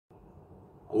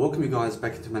Welcome you guys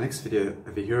back into my next video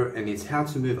over here, and it's how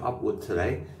to move upward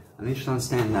today. I need you to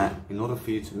understand that in order for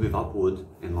you to move upward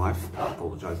in life, I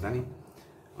apologize Danny,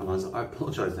 I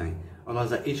realize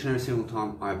that each and every single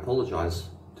time I apologize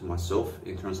to myself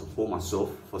in terms of for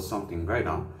myself for something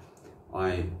greater,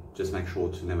 I just make sure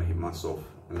to never hit myself,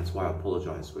 and that's why I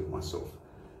apologize with myself,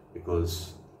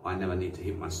 because I never need to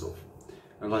hit myself.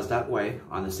 I realize that way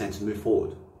I understand to move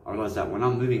forward. I realize that when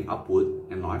I'm moving upward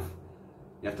in life,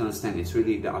 you have to understand it's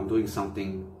really that I'm doing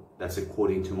something that's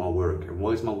according to my work. And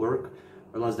what is my work?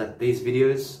 I realize that these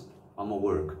videos are my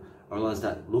work. I realize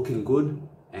that looking good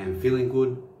and feeling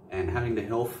good and having the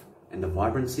health and the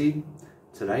vibrancy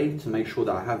today to make sure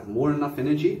that I have more than enough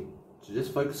energy to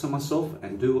just focus on myself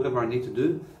and do whatever I need to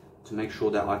do to make sure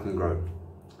that I can grow.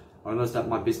 I realize that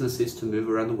my business is to move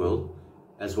around the world,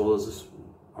 as well as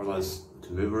I realize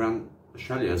to move around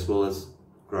Australia as well as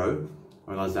grow.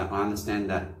 I realize that I understand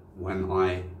that when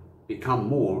I become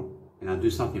more and I do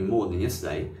something more than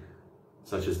yesterday,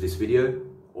 such as this video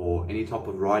or any type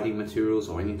of writing materials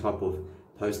or any type of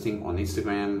posting on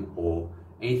Instagram or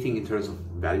anything in terms of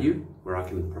value where I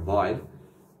can provide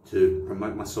to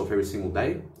promote myself every single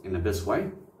day in the best way,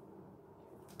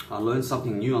 I learn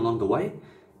something new along the way,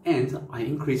 and I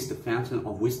increase the fountain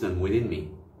of wisdom within me.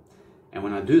 And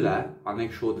when I do that, I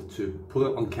make sure to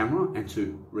put it on camera and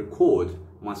to record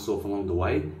myself along the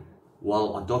way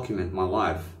while I document my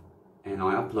life, and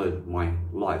I upload my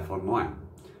life online,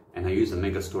 and I use a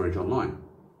mega storage online.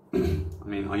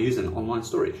 I use an online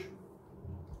storage.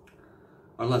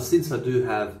 I realize since I do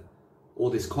have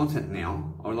all this content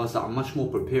now, I realize that I'm much more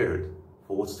prepared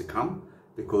for what's to come,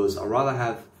 because I'd rather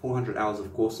have 400 hours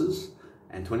of courses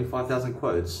and 25,000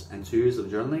 quotes and 2 years of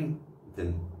journaling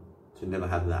than to never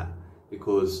have that.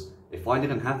 Because if I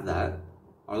didn't have that,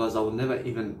 I realize I would never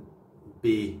even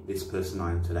be this person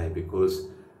I am today, because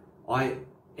I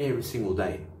every single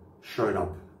day showed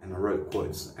up and I wrote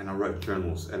quotes and I wrote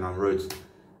journals and I wrote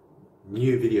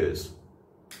new videos.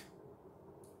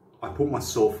 I put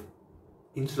myself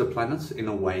into the planet in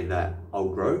a way that I'll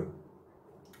grow,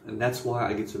 and that's why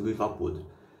I get to move upward.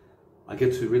 I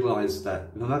get to realize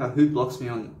that no matter who blocks me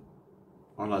no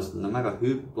matter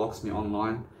who blocks me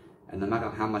online, and no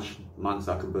matter how much Mark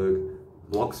Zuckerberg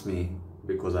blocks me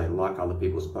because I like other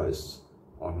people's posts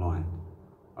online,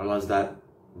 I realize that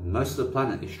most of the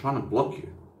planet is trying to block you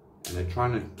and they're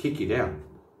trying to kick you down.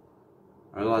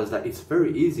 I realize that it's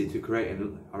very easy to create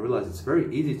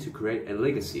a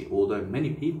legacy, although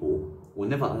many people will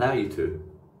never allow you to.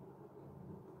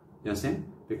 You understand?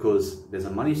 Because there's a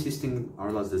money system. I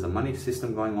realize there's a money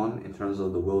system going on in terms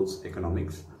of the world's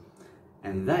economics,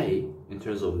 and they, in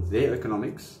terms of their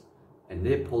economics and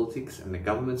their politics and the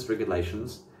government's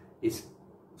regulations, is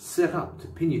set up to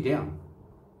pin you down.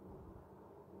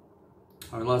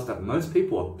 I realize that most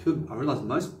people are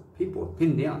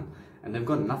pinned down, and they've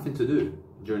got nothing to do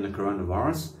during the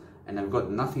coronavirus, and they've got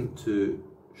nothing to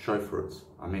show for it.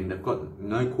 They've got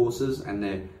no courses, and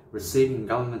they're receiving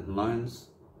government loans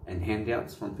and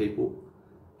handouts from people,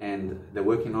 and they're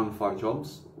working 9 to 5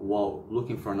 jobs while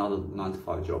looking for another 9 to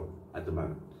 5 job at the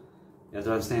moment. You have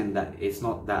to understand that it's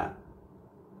not that.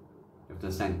 You have to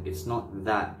understand it's not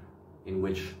that in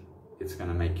which it's going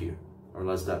to make you. I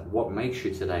realize that what makes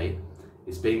you today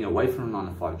is being away from a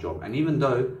 9 to 5 job. And even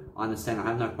though I understand I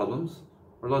have no problems,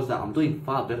 I realize that I'm doing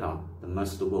far better than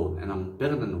most of the world, and I'm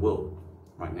better than the world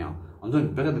right now. I'm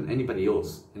doing better than anybody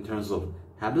else in terms of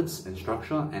habits and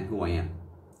structure and who I am,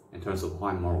 in terms of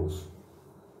high morals.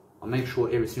 I make sure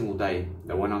every single day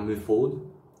that when I move forward,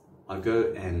 I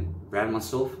go and brand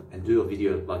myself and do a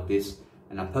video like this,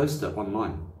 and I post it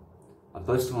online.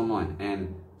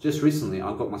 And just recently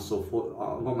I got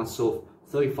myself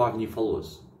 35 new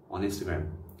followers on Instagram.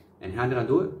 And how did I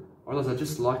do it? I realized I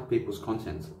just liked people's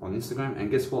content on Instagram, and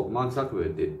guess what Mark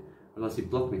Zuckerberg did? I realized he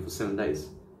blocked me for 7 days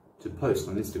to post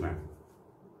on Instagram.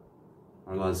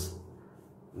 I realized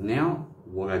now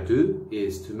what I do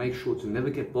is to make sure to never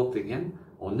get blocked again,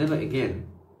 or never again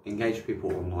engage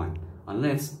people online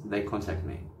unless they contact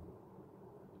me.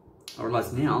 I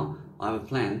realize now I have a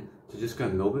plan to just go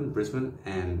to Melbourne, Brisbane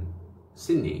and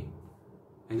Sydney,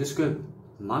 and just go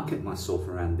market myself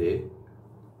around there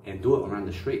and do it around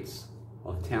the streets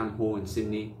of Town Hall in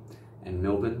Sydney and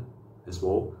Melbourne as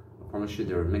well. I promise you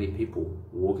there are many people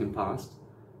walking past,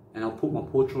 and I'll put my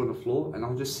portrait on the floor and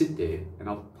I'll just sit there and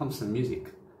I'll pump some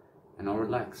music and I'll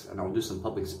relax and I'll do some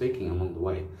public speaking along the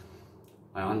way.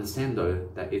 I understand though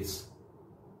that it's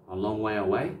a long way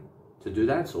away to do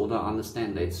that, although I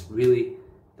understand that it's really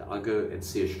that I go and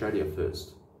see Australia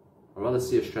first. I'd rather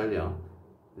see Australia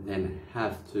than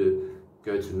have to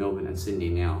go to Melbourne and Sydney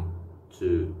now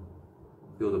to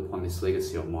build upon this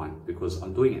legacy of mine, because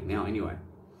I'm doing it now anyway.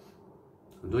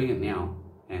 I'm doing it now,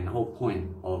 and the whole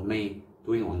point of me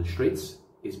doing it on the streets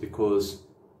is because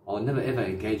I'll never ever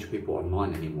engage people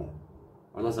online anymore.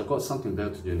 I realize I've got something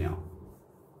better to do now.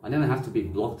 I never have to be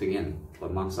blocked again by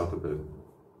Mark Zuckerberg.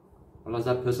 I realize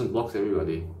that person blocks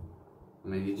everybody. I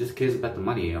mean, he just cares about the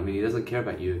money. I mean, he doesn't care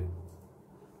about you.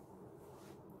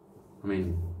 I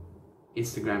mean,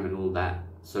 Instagram and all that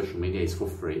social media is for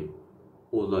free,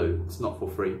 although it's not for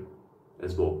free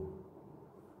as well.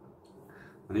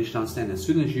 And you should understand, as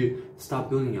soon as you start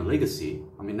building your legacy,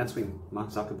 I mean, that's when Mark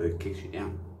Zuckerberg kicks you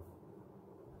down.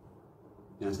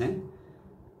 You understand?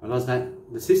 I realize that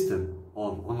the system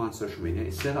of online social media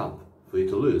is set up for you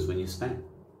to lose when you spam.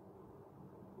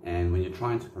 And when you're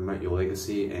trying to promote your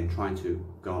legacy and trying to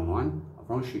go online, I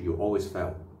promise you, you'll always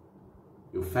fail.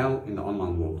 You'll fail in the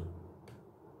online world.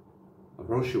 I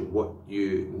promise you, what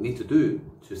you need to do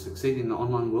to succeed in the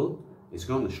online world is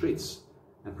go on the streets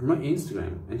and promote your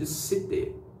Instagram and just sit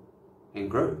there and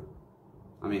grow.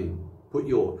 I mean, put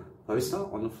your poster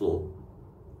on the floor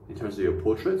in terms of your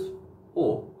portrait,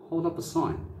 or hold up a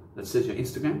sign that says your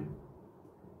Instagram,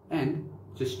 and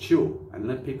just chill and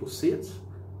let people see it,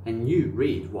 and you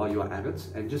read while you are at it,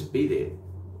 and just be there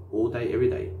all day, every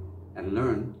day, and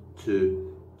learn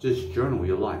to just journal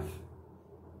your life.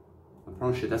 I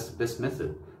promise you, that's the best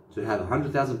method, to have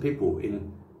 100,000 people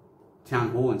in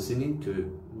town hall in Sydney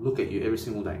to look at you every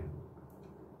single day.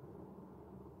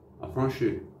 I promise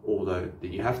you, although,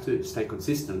 that you have to stay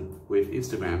consistent with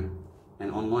Instagram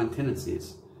and online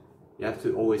tendencies. You have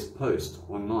to always post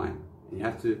online, and you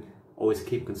have to always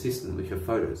keep consistent with your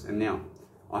photos. And now,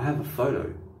 I have a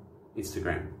photo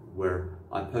Instagram where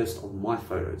I post all my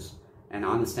photos, and I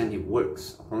understand it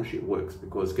works. I promise you it works,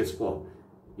 because guess what?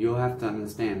 You have to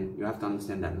understand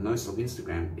that most of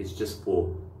Instagram is just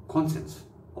for content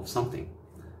of something.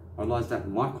 I realize that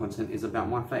my content is about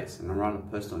my face, and I rather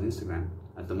post on Instagram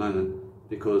at the moment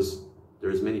because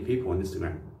there's many people on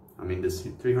Instagram. I mean, there's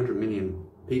 300 million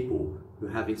people who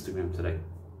have Instagram today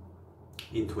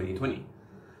in 2020.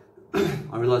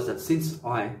 I realize that since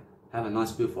I have a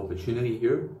nice beautiful opportunity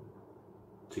here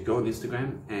to go on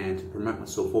Instagram and to promote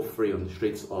myself for free on the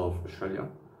streets of Australia,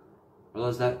 I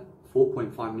realize that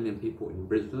 4.5 million people in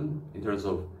Brisbane, in terms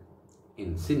of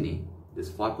in Sydney, there's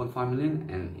 5.5 million,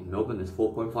 and in Melbourne there's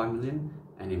 4.5 million,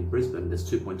 and in Brisbane there's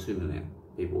 2.2 million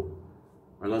people.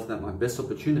 I realize that my best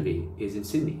opportunity is in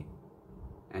Sydney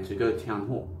and to go to town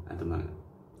hall at the moment.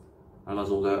 I realize,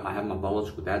 although I have my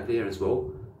biological dad there as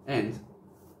well, and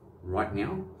right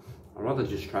now I'd rather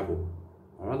just travel.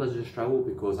 I'd rather just travel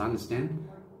because I understand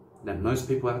that most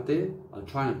people out there are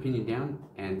trying to pin you down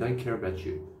and don't care about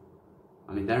you.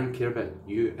 I mean, they don't care about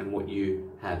you and what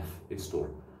you have in store.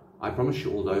 I promise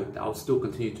you, although, that I'll still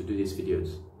continue to do these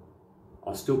videos.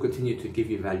 I'll still continue to give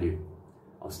you value.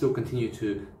 I'll still continue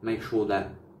to make sure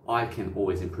that I can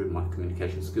always improve my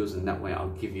communication skills, and that way I'll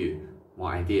give you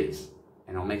my ideas,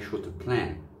 and I'll make sure to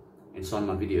plan inside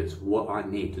my videos what I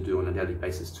need to do on a daily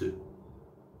basis too.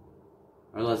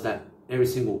 I realize that every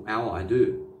single hour I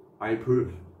do, I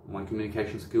improve my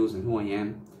communication skills and who I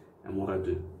am and what I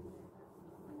do.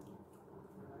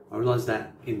 I realize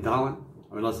that in Darwin,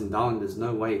 there's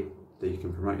no way that you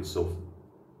can promote yourself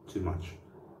too much.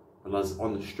 I realize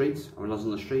on the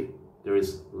street, there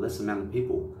is less amount of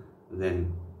people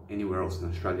than anywhere else in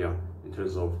Australia in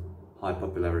terms of high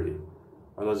popularity.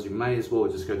 Otherwise, you may as well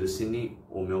just go to Sydney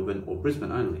or Melbourne or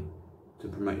Brisbane only to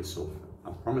promote yourself.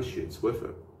 I promise you, it's worth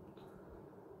it.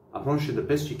 I promise you, the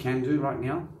best you can do right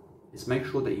now is make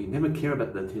sure that you never care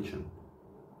about the attention.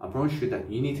 I promise you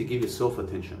that you need to give yourself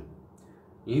attention.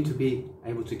 You need to be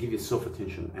able to give yourself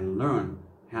attention and learn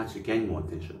how to gain more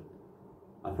attention.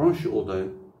 I promise you,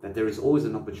 although, that there is always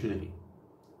an opportunity.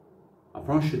 I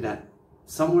promise you that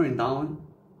somewhere in Darwin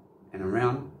and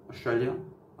around Australia,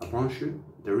 I promise you,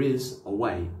 there is a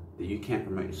way that you can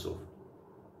promote yourself.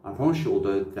 I promise you,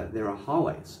 although, that there are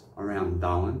highways around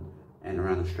Darwin and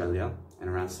around Australia and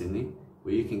around Sydney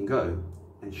where you can go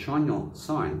and shine your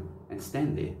sign and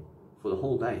stand there for the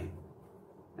whole day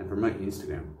and promote your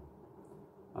Instagram.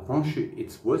 I promise you,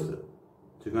 it's worth it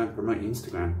to go and promote your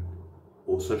Instagram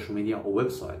or social media or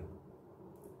website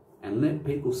and let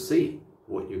people see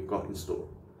what you've got in store.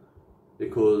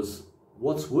 Because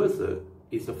what's worth it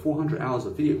is the 400 hours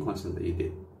of video content that you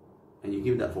did, and you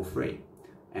give that for free.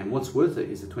 And what's worth it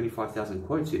is the 25,000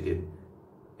 quotes you did,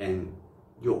 and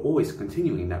you're always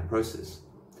continuing that process.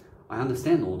 I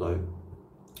understand, although,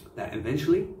 that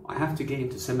eventually I have to get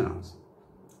into seminars.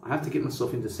 I have to get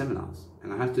myself into seminars,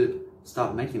 and I have to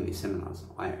start making these seminars.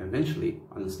 I eventually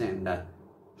understand that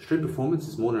street performance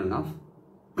is more than enough.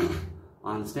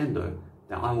 I understand, though,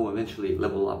 that I will eventually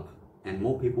level up and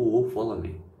more people will follow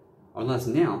me. I realize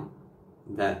now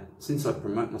that since I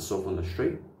promote myself on the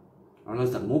street, I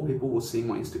realize that more people will see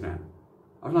my Instagram.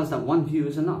 I realize that one view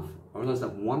is enough. I realize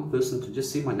that one person to just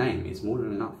see my name is more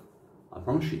than enough. I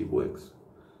promise you it works.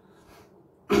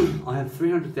 I have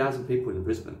 300,000 people in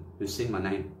Brisbane who see my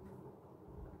name.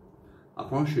 I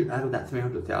promise you, out of that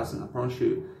 300,000, I promise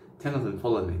you 10 of them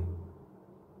follow me. Do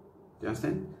you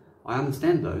understand? I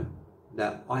understand though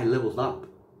that I leveled up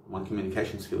my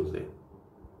communication skills there.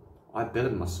 I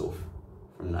bettered myself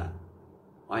from that.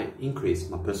 I increased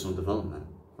my personal development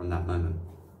from that moment.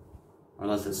 I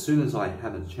realized as soon as I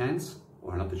have a chance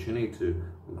or an opportunity to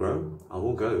grow, I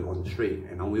will go on the street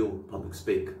and I will public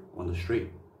speak on the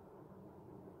street.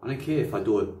 I don't care if I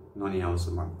do it 90 hours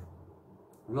a month.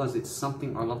 I realize it's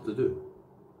something I love to do.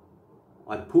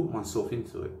 I put myself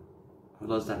into it. I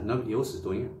realize that nobody else is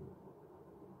doing it.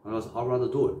 I realize I'd rather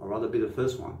do it. I'd rather be the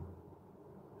first one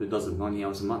who does it 90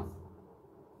 hours a month.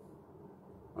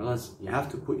 I realize you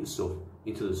have to put yourself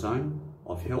into the zone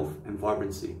of health and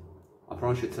vibrancy. I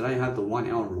promise you today I have the 1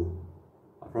 hour rule.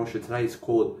 I promise you today it's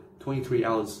called 23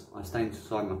 hours I stay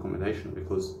inside my accommodation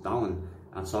because Darwin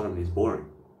outside of me is boring.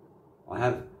 I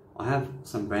have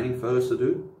some branding photos to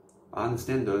do. I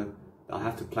understand though that I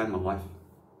have to plan my life.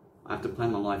 I have to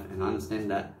plan my life and I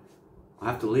understand that I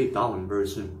have to leave Darwin very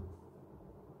soon.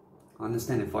 I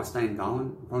understand if I stay in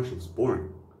Darwin, I promise you it's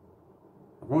boring.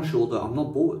 I promise you although I'm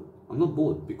not bored. I'm not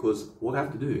bored because what I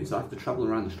have to do is I have to travel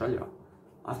around Australia.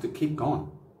 I have to keep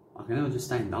going. I can never just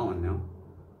stay in Darwin now.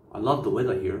 I love the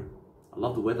weather here. I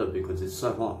love the weather because it's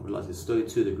so hot. I realize it's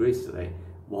 32 degrees today,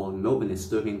 while in Melbourne it's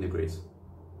 13 degrees.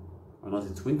 I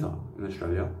realize it's winter in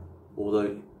Australia,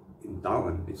 although in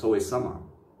Darwin it's always summer.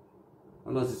 I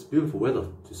realize it's beautiful weather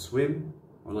to swim.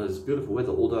 I realize it's beautiful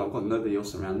weather, although I've got nobody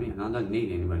else around me and I don't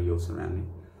need anybody else around me.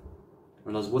 I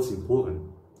realize what's important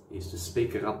is to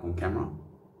speak it up on camera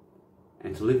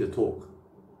and to live your talk.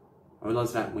 I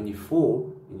realize that when you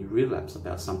fall and you relapse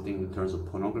about something in terms of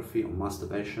pornography or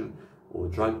masturbation or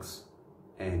drugs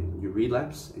and you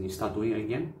relapse and you start doing it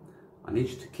again, I need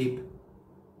you to keep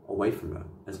away from it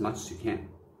as much as you can.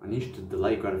 I need you to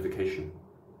delay gratification.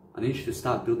 I need you to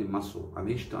start building muscle. I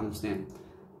need you to understand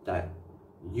that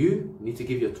you need to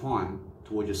give your time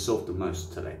towards yourself the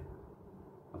most today.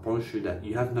 I promise you that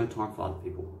you have no time for other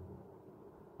people.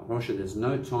 I promise you there's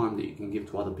no time that you can give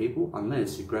to other people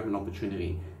unless you grab an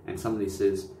opportunity and somebody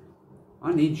says,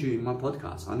 I need you in my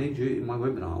podcast, I need you in my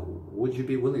webinar, would you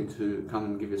be willing to come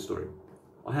and give your story?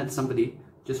 I had somebody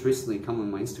just recently come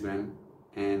on my Instagram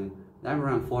and they have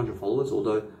around 400 followers,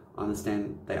 although I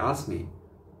understand they asked me,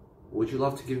 would you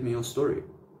love to give me your story?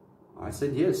 I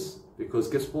said yes, because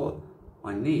guess what?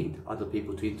 I need other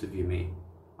people to interview me.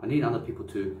 I need other people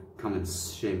to come and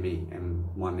share me and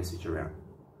my message around.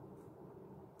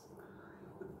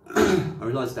 I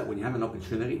realized that when you have an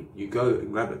opportunity, you go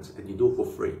and grab it and you do it for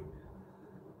free.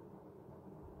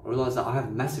 I realized that I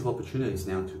have massive opportunities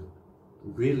now to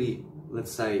really,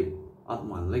 let's say, up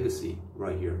my legacy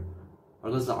right here. I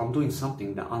realized that I'm doing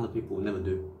something that other people will never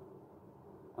do.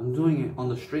 I'm doing it on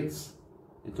the streets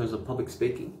in terms of public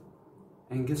speaking.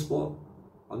 And guess what?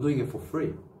 I'm doing it for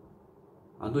free.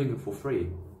 I'm doing it for free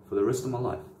for the rest of my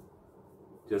life.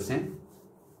 Do you understand?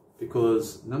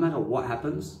 Because no matter what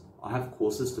happens, I have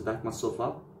courses to back myself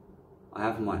up. I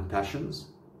have my passions.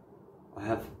 I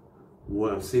have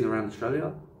what I've seen around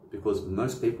Australia, because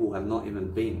most people have not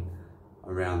even been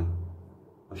around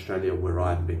Australia where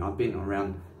I've been. I've been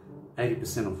around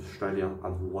 80% of Australia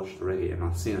I've watched already, and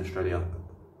I've seen Australia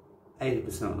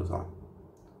 80% of the time.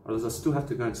 Whereas I still have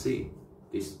to go and see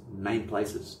these main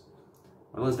places.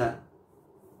 I realized that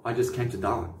I just came to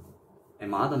Darwin, and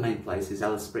my other main place is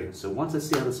Alice Springs. So once I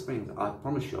see Alice Springs, I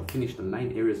promise you I've finished the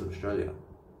main areas of Australia.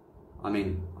 I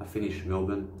mean, I finished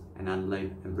Melbourne and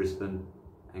Adelaide and Brisbane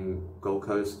and Gold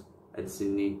Coast and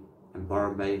Sydney and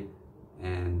Byron Bay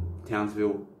and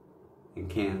Townsville and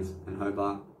Cairns and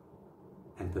Hobart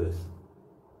and Perth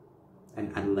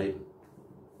and Adelaide.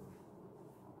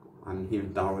 I'm here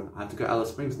in Darwin. I have to go to Alice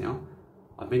Springs now.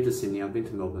 I've been to Sydney, I've been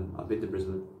to Melbourne, I've been to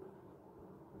Brisbane.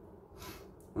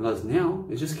 I realize now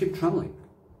is just keep traveling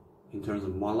in terms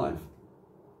of my life.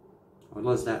 I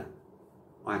realize that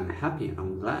I'm happy and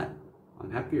I'm glad.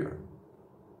 I'm happier.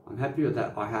 I'm happier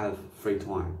that I have free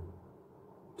time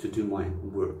to do my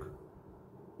work.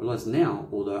 I realize now,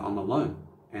 although I'm alone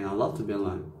and I love to be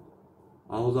alone,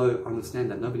 although I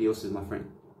understand that nobody else is my friend,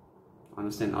 I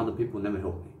understand other people never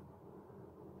help me.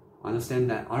 I understand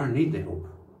that I don't need their help.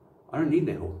 I don't need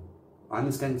their help. I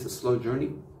understand it's a slow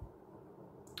journey.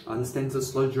 I understand it's a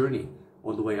slow journey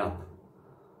all the way up.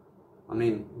 I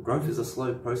mean, growth is a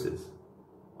slow process.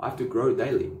 I have to grow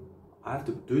daily. I have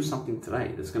to do something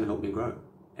today that's going to help me grow.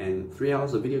 And 3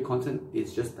 hours of video content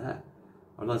is just that.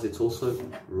 I realize it's also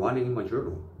writing in my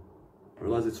journal. I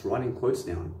realize it's writing quotes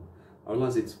down. I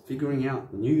realize it's figuring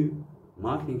out new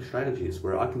marketing strategies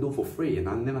where I can do it for free and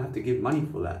I never have to give money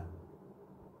for that.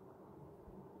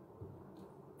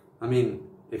 I mean,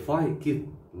 if I give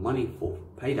money for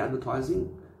paid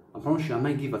advertising, I promise you I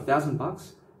may give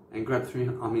 $1,000 and grab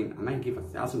I may give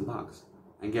 $1,000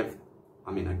 and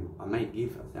I may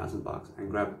give $1,000 and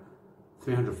grab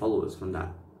 300 followers from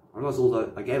that. I realize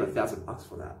although I gave $1,000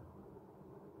 for that,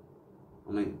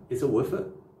 I mean, is it worth it?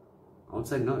 I would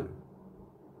say no.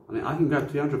 I mean, I can grab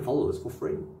 300 followers for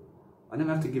free. I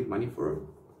never have to give money for it. Do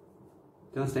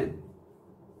you understand?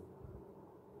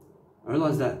 I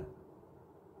realize that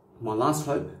my last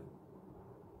hope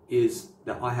is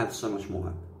that I have so much more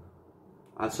hope.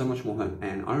 I have so much more hope,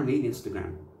 and I don't need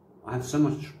Instagram. I have so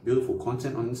much beautiful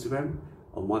content on Instagram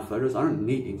of my photos. I don't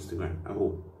need Instagram at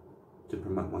all to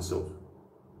promote myself.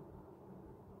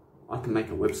 I can make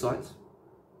a website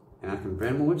and I can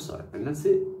brand my website, and that's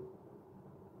it.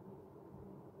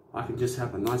 I can just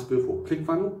have a nice beautiful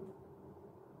ClickFunnels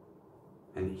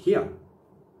and here. Do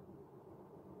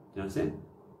you understand?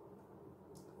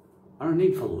 I don't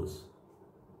need followers.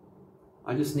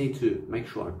 I just need to make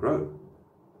sure I grow.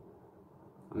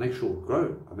 I make sure I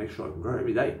grow. I make sure I grow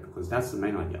every day, because that's the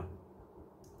main idea.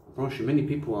 I promise you, many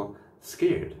people are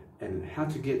scared and how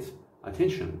to get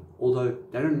attention, although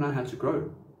they don't know how to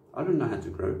grow. I don't know how to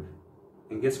grow,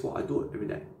 and guess what? I do it every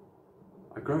day.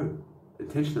 I grow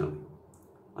intentionally.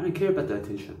 I don't care about the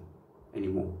attention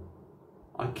anymore.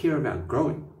 I care about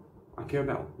growing. I care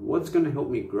about what's going to help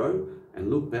me grow and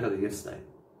look better than yesterday.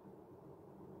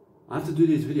 I have to do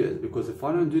these videos because if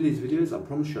I don't do these videos, I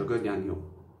promise you I'll go downhill.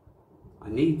 I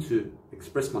need to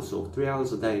express myself 3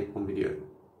 hours a day on video.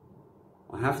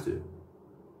 I have to.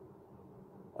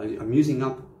 I'm using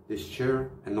up this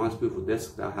chair and nice beautiful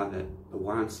desk that I have at the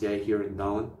YMCA here in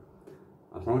Darwin.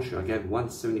 I promise you I gave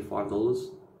 $175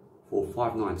 for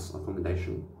 5 nights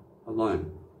accommodation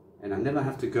alone. And I never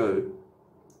have to go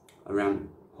around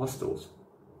hostels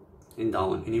in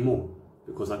Darwin anymore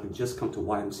because I can just come to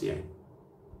YMCA.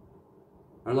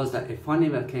 I realized that if I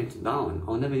never came to Darwin,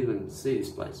 I'll never even see this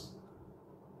place.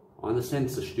 I understand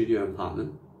it's a studio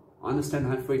apartment. I understand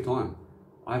I have free time.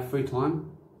 I have free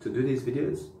time to do these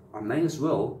videos. I may as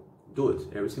well do it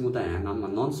every single day. And I'm a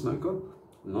non-smoker.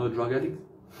 I'm not a drug addict.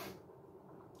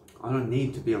 I don't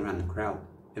need to be around the crowd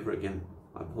ever again.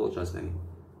 I apologize, Danny.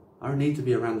 I don't need to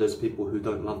be around those people who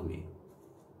don't love me.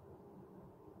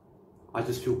 I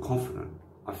just feel confident.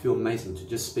 I feel amazing to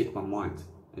just speak my mind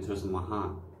in terms of my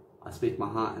heart. I speak my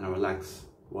heart and I relax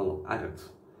while at it.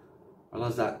 I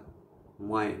realize that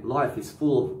my life is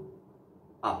full of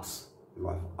ups in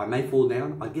life. I may fall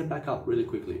down, I get back up really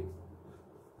quickly.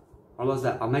 I realize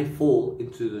that I may fall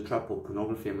into the trap of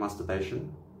pornography and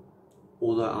masturbation,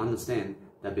 although I understand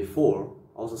that before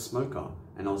I was a smoker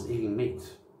and I was eating meat.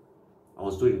 I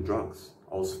was doing drugs.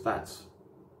 I was fat.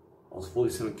 I was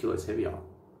 47 kilos heavier.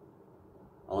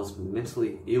 I was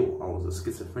mentally ill. I was a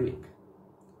schizophrenic.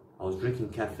 I was drinking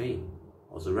caffeine.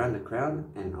 I was around the crowd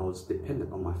and I was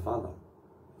dependent on my father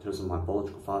in terms of my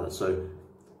biological father. So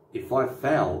if I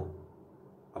fail,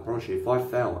 I promise you, if I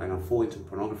fail and I fall into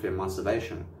pornography and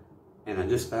masturbation and I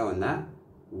just fail in that,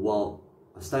 well,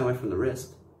 I stay away from the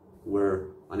rest where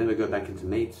I never go back into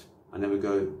meat. I never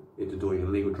go into doing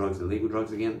illegal drugs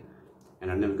again.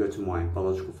 And I never go to my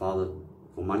biological father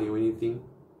for money or anything.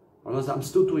 I realize I'm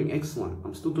still doing excellent.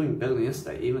 I'm still doing better than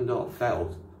yesterday, even though I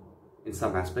failed in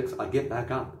some aspects. I get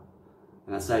back up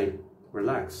and I say,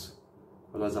 relax.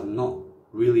 I realize I'm not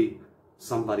really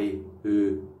somebody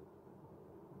who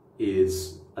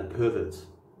is a pervert.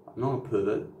 I'm not a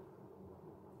pervert.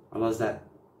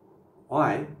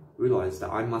 I realize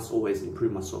that I must always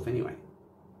improve myself anyway.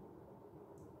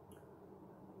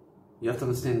 You have to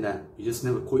understand that you just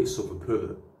never call yourself a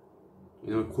pervert.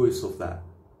 You never call yourself that.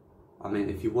 I mean,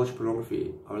 if you watch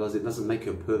pornography, I realize it doesn't make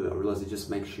you a pervert. I realize it just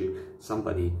makes you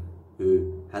somebody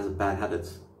who has a bad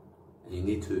habit and you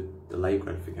need to delay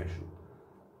gratification.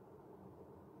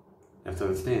 You have to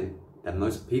understand that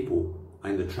most people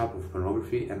are in the trap of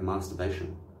pornography and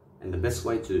masturbation. And the best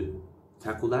way to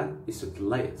tackle that is to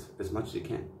delay it as much as you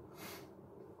can.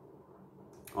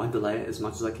 I delay it as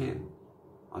much as I can.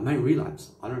 I may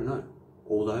relapse, I don't know.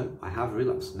 Although I have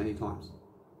relapsed many times.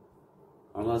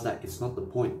 I realize that it's not the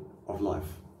point of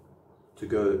life to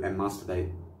go and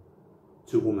masturbate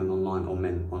to women online or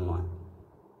men online.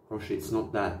 Probably it's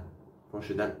not that.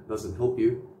 Probably that doesn't help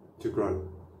you to grow.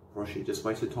 Probably just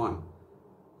waste your time.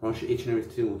 Probably each and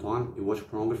every single time you watch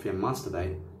pornography and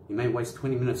masturbate, you may waste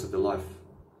 20 minutes of your life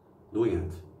doing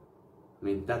it. I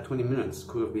mean, that 20 minutes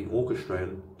could have been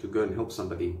orchestrated to go and help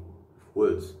somebody with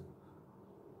words.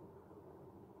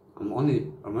 I'm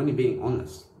only being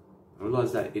honest. I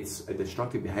realize that it's a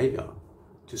destructive behavior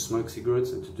to smoke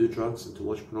cigarettes and to do drugs and to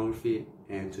watch pornography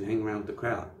and to hang around the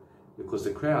crowd, because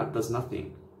the crowd does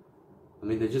nothing. I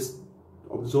mean, they're just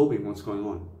absorbing what's going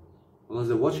on. Unless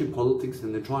they're watching politics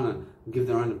and they're trying to give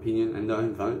their own opinion and their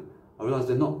own vote, I realize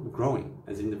they're not growing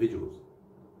as individuals.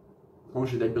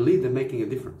 They believe they're making a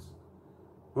difference.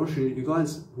 You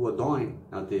guys who are dying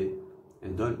out there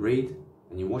and don't read,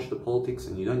 and you watch the politics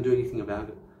and you don't do anything about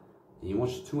it, and you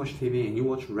watch too much TV and you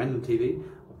watch random TV,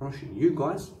 you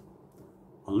guys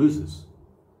are losers.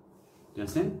 Do you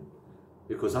understand?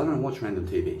 Because I don't watch random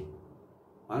TV.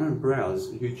 I don't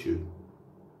browse YouTube.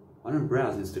 I don't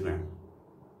browse Instagram.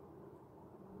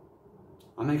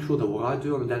 I make sure that what I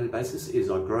do on a daily basis is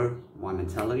I grow my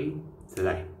mentality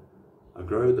today. I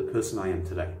grow the person I am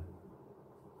today.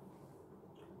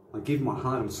 I give my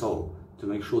heart and soul to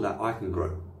make sure that I can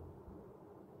grow.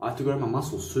 I have to grow my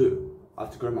muscles too. I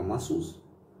have to grow my muscles.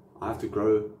 I have to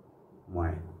grow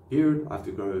my beard. I have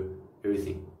to grow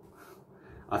everything.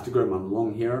 I have to grow my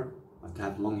long hair. I have to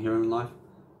have long hair in life.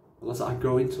 Unless I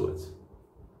grow into it.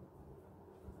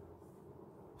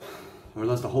 I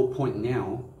realize the whole point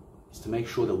now is to make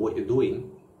sure that what you're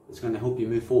doing is going to help you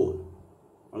move forward.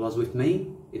 I realize with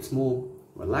me, it's more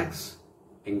relax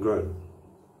and grow.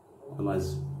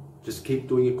 Otherwise, just keep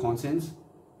doing your content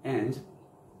and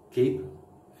keep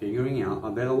figuring out a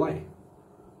better way.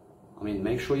 I mean,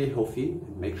 make sure you're healthy,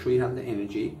 and make sure you have the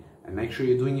energy, and make sure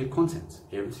you're doing your content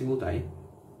every single day,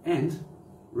 and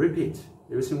repeat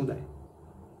every single day.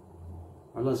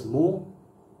 I realize more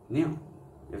now.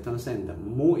 You have to understand that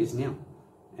more is now.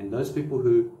 And those people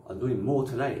who are doing more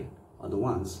today are the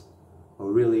ones who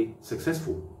are really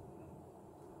successful.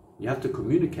 You have to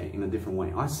communicate in a different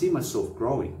way. I see myself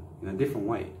growing in a different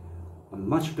way. I'm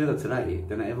much better today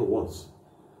than I ever was.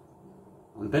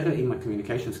 I'm better in my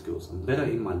communication skills. I'm better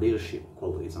in my leadership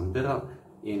qualities. I'm better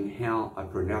in how I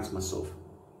pronounce myself.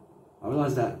 I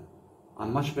realize that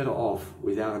I'm much better off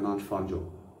without a 9-to-5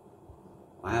 job.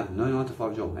 I have no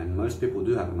 9-to-5 job, and most people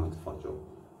do have a 9-to-5 job.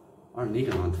 I don't need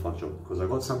a 9-to-5 job because I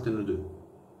got something to do.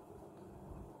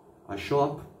 I show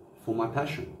up for my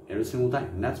passion every single day,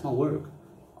 and that's my work.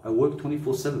 I work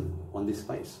 24/7 on this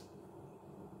space.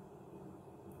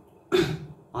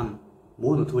 I'm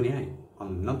more than 28.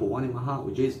 I'm number 1 in my heart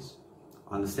with Jesus.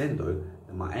 I understand though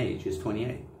that my age is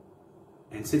 28.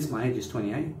 And since my age is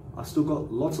 28, I've still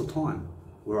got lots of time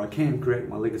where I can create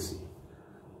my legacy.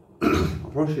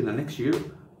 Probably in the next year,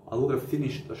 I will have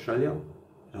finished Australia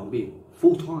and I'll be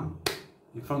full-time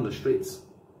in front of the streets.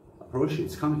 I promise you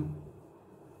it's coming.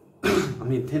 I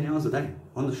mean, 10 hours a day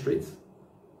on the streets.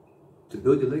 To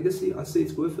build your legacy, I see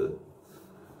it's worth it.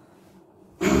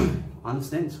 I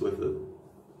understand it's worth it.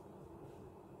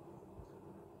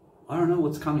 I don't know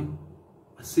what's coming.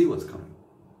 I see what's coming.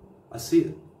 I see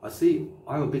it. I see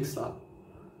I have a big start.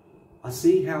 I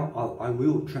see how I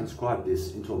will transcribe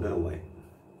this into a better way.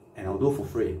 And I'll do it for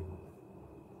free.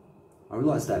 I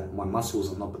realize that my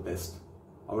muscles are not the best.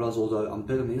 I realize although I'm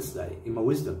better than yesterday in my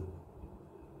wisdom,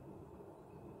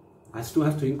 I still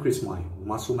have to increase my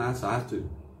muscle mass. I have to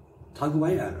tug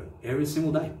away at it every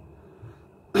single day.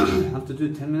 I have to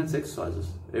do 10 minutes exercises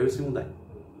every single day.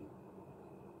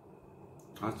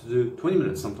 I have to do 20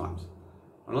 minutes sometimes.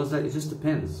 I realize that it just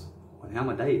depends on how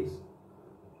my day is.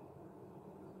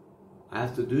 I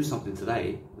have to do something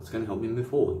today that's going to help me move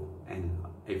forward. And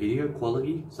a video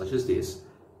quality such as this,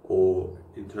 or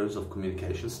in terms of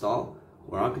communication style,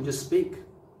 where I can just speak.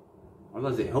 I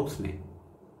realize it helps me.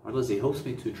 I realize it helps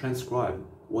me to transcribe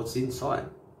what's inside,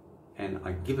 and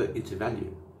I give it into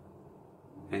value.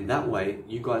 And that way,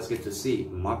 you guys get to see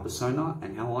my persona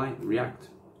and how I react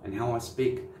and how I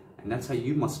speak. And that's how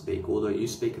you must speak, although you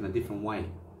speak in a different way.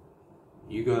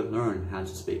 You go learn how to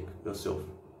speak yourself.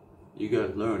 You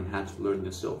go learn how to learn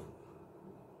yourself.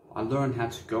 I learned how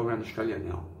to go around Australia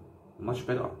now, much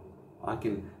better. I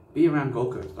can be around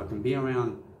Gold Coast. I can be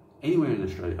around anywhere in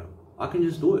Australia. I can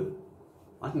just do it.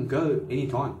 I can go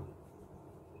anytime.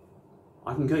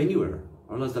 I can go anywhere.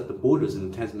 I realize that the borders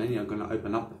in Tasmania are going to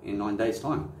open up in 9 days'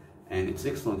 time. And it's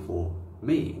excellent for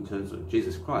me in terms of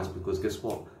Jesus Christ, because guess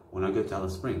what? When I go to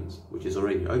Alice Springs, which is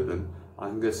already open, I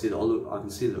can go see the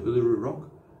Uluru Rock.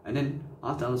 And then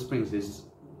after Alice Springs,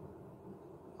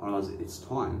 I realize it's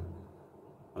time.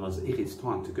 I realize it is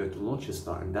time to go to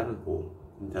Launceston and Devonport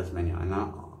in Tasmania. And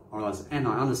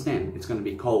I understand it's going to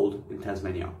be cold in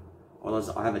Tasmania. I realize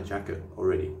I have a jacket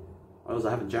already. I realize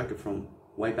I have a jacket from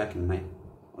way back in May.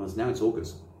 I realize now it's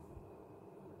August.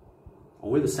 I'll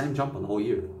wear the same jumper the whole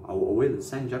year. I'll wear the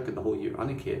same jacket the whole year. I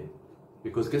don't care.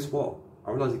 Because guess what?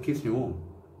 I realize it keeps me warm.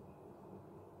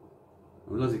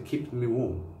 I realize it keeps me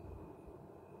warm.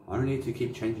 I don't need to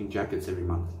keep changing jackets every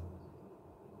month.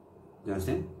 Do you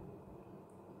understand?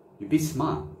 You be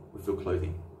smart with your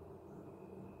clothing.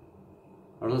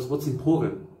 I realize what's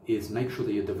important is make sure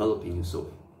that you're developing yourself.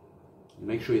 You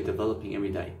make sure you're developing every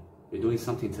day. You're doing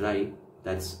something today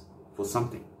that's for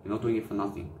something. You're not doing it for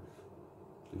nothing.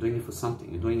 You're doing it for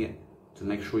something. You're doing it to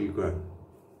make sure you grow.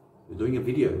 You're doing a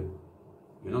video.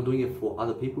 You're not doing it for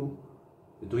other people.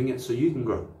 You're doing it so you can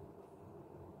grow.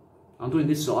 I'm doing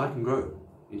this so I can grow.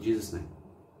 In Jesus' name.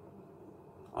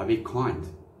 I be kind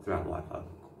throughout life.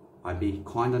 I be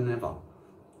kinder than ever.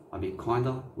 I be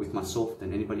kinder with myself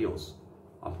than anybody else.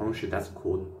 I promise you that's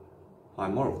called high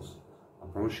morals. I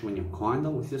promise you when you're kinder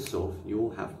with yourself, you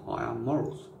will have higher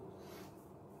morals.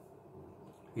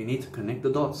 You need to connect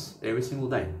the dots every single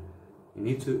day. You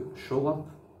need to show up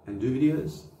and do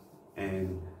videos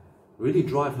and really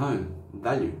drive home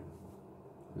value.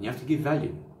 And you have to give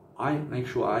value. I make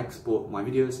sure I export my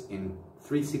videos in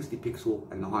 360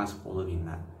 pixel and the highest quality in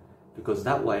that. Because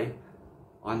that way,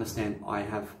 I understand I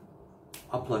have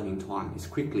uploading time is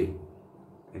quickly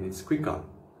and it's quicker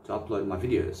to upload my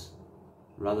videos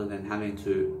rather than having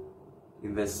to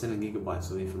invest 7 gigabytes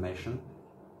of information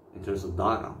in terms of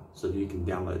data so that you can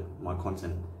download my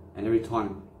content. And every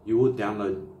time you would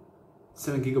download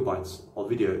 7 gigabytes of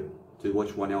video to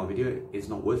watch 1 hour video, it's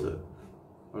not worth it.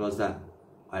 Whereas that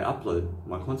I upload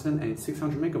my content and it's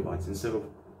 600 megabytes instead of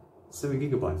 7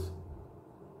 gigabytes.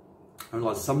 I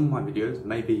realize some of my videos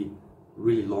may be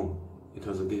really long in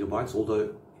terms of gigabytes,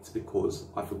 although it's because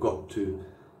I forgot to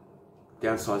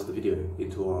downsize the video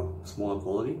into a smaller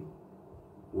quality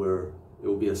where it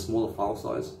will be a smaller file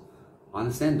size. I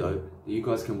understand though that you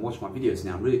guys can watch my videos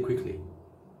now really quickly.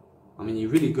 I mean, you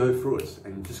really go through it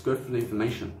and just go through the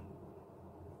information.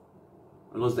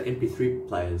 I realize the MP3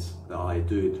 players that I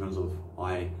do in terms of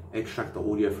I extract the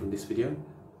audio from this video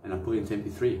and I put it into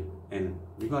MP3 and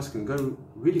you guys can go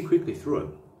really quickly through it.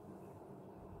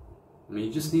 I mean,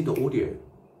 you just need the audio.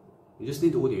 You just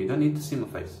need the audio. You don't need to see my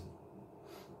face.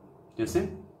 You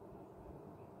understand?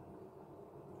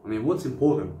 I mean, what's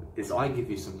important is I give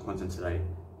you some content today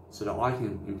so that I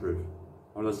can improve.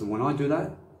 Otherwise, when I do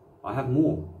that, I have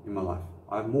more in my life.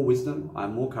 I have more wisdom. I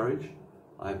have more courage.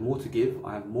 I have more to give.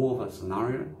 I have more of a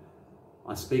scenario.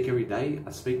 I speak every day.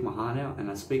 I speak my heart out and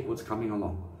I speak what's coming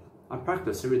along. I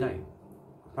practice every day.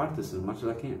 I practice as much as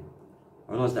I can.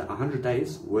 I realize that 100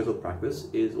 days worth of practice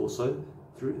is also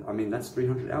that's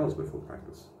 300 hours worth of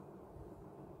practice.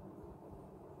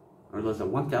 I realize that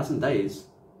 1,000 days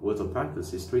worth of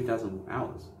practice is 3,000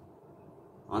 hours.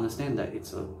 I understand that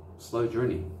it's a slow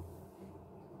journey.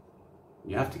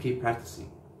 You have to keep practicing,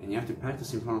 and you have to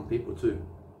practice in front of people too.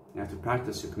 You have to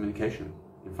practice your communication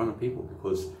in front of people,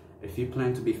 because if you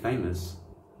plan to be famous,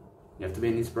 you have to be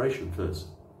an inspiration first.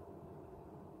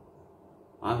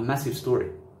 I have a massive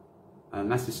story.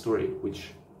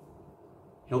 Which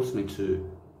helps me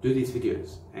to do these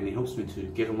videos, and it helps me to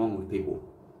get along with people.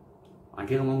 I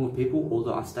get along with people,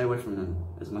 although I stay away from them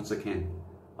as much as I can.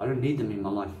 I don't need them in my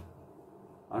life.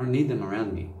 I don't need them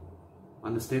around me. I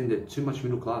understand they're too much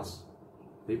middle class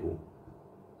people.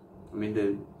 I mean,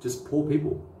 they're just poor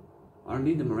people. I don't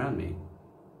need them around me.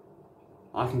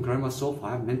 I can grow myself.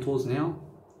 I have mentors now.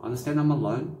 I understand I'm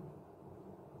alone.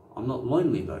 I'm not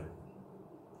lonely though.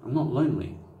 I'm not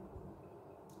lonely.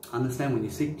 I understand when you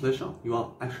seek pleasure, you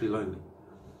are actually lonely.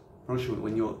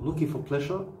 When you're looking for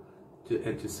pleasure,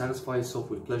 to satisfy yourself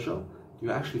with pleasure,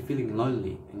 you're actually feeling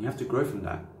lonely, and you have to grow from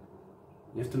that.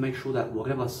 You have to make sure that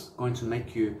whatever's going to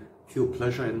make you feel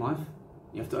pleasure in life,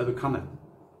 you have to overcome it.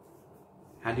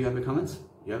 How do you overcome it?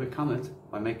 You overcome it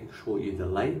by making sure you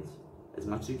delay it as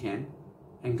much as you can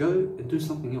and go and do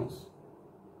something else.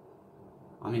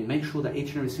 I mean, make sure that each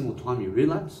and every single time you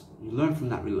relapse, you learn from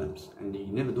that relapse and you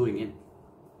never do it again.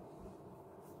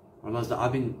 I realized that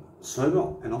I've been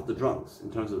sober and off the drugs,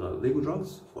 in terms of the legal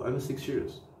drugs, for over 6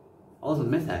 years. I was a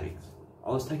meth addict. I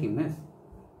was taking meth.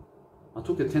 I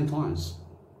took it 10 times.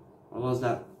 I realized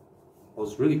that I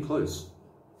was really close.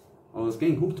 I was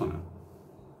getting hooked on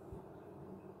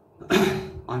it.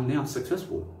 I'm now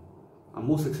successful. I'm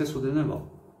more successful than ever.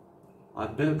 I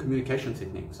have better communication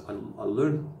techniques. I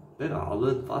learn better. I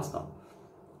learn faster.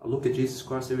 I look at Jesus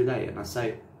Christ every day and I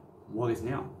say, what is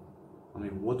now? I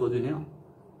mean, what do I do now?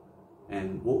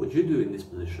 And what would you do in this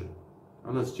position?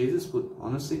 Unless Jesus would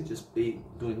honestly just be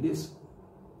doing this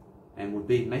and would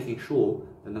be making sure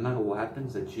that no matter what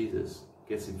happens, that Jesus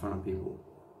gets in front of people.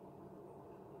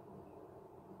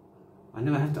 I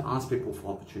never have to ask people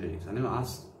for opportunities. I never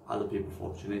ask other people for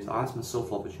opportunities. I ask myself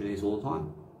for opportunities all the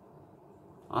time.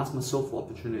 I ask myself for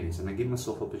opportunities, and I give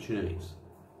myself opportunities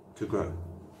to grow.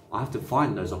 I have to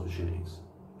find those opportunities,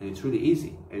 and it's really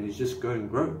easy, and it's just go and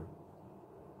grow.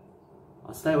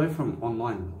 I stay away from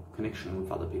online connection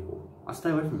with other people. I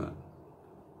stay away from it.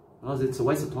 Otherwise, it's a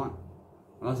waste of time.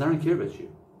 Otherwise, I don't care about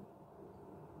you.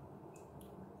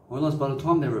 Otherwise, by the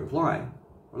time they reply,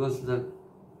 otherwise that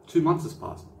 2 months has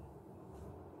passed.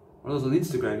 Otherwise, on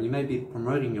Instagram, you may be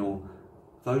promoting your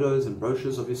photos and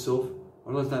brochures of yourself.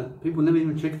 Otherwise, that people never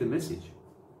even check the message.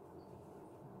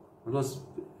 Otherwise,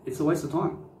 it's a waste of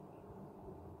time.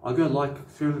 I go like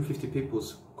 350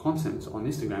 people's content on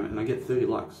Instagram and I get 30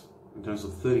 likes in terms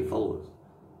of 30 followers.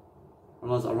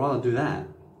 Otherwise, I'd rather do that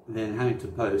than having to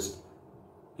post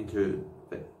into,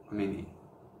 I'd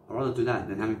rather do that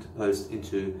than having to post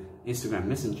into Instagram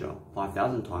Messenger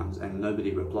 5,000 times and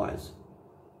nobody replies.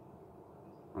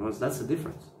 Otherwise, that's the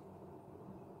difference.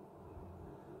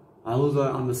 I also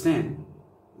understand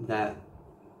that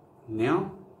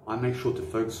now I make sure to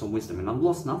focus on wisdom, and I've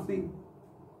lost nothing.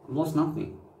 I've lost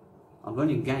nothing. I've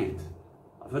only gained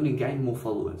more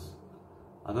followers.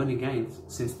 I've only gained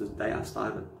since the day I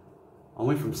started. I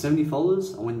went from 70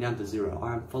 followers, I went down to 0.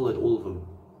 I unfollowed all of them.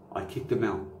 I kicked them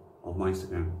out of my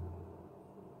Instagram.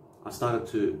 I started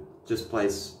to just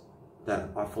place that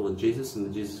I followed Jesus and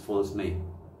that Jesus follows me.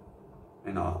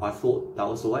 And I thought that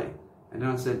was the way. And then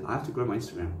I said, I have to grow my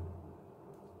Instagram.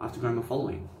 I have to grow my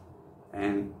following.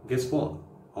 And guess what?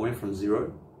 I went from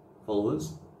 0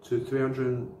 followers to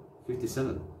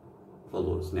 357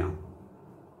 followers now.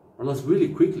 Well, that's really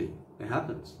quickly. It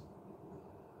happens.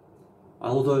 I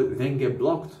although then get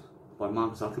blocked by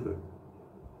Mark Zuckerberg.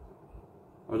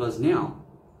 Whereas now,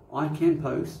 I can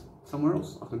post somewhere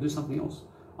else. I can do something else.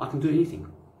 I can do anything.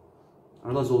 I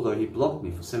realize although he blocked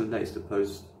me for 7 days to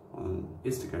post on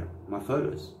Instagram my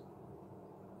photos,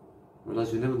 I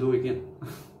realize you never do it again.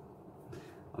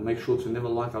 I make sure to never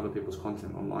like other people's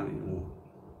content online anymore.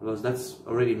 Because that's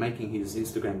already making his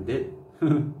Instagram dead.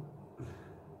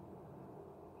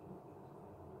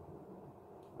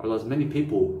 I realize many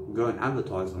people go and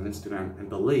advertise on Instagram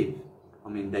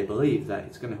and they believe that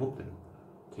it's going to help them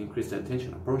to increase their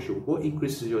attention. I promise you, what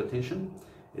increases your attention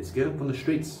is get up on the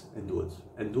streets and do it.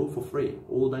 And do it for free,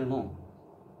 all day long.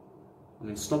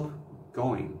 Stop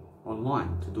going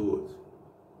online to do it.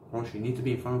 I promise you need to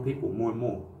be in front of people more and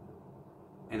more.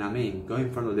 And go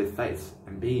in front of their face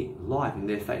and be live in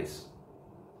their face.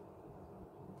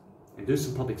 And do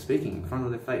some public speaking in front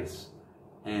of their face.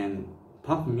 And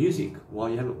pump music while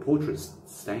you have a portrait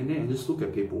staying there and just look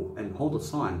at people and hold a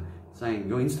sign saying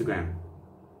your Instagram.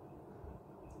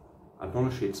 I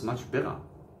promise you it's much better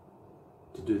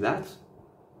to do that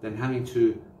than having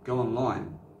to go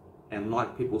online and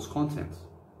like people's content.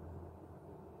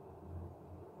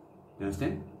 You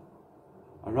understand?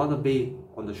 I'd rather be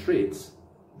on the streets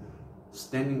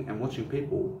standing and watching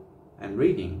people and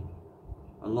reading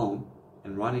along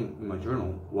and writing in my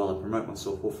journal while I promote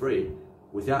myself for free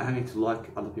without having to like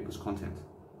other people's content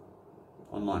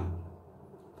online.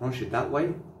 I promise you that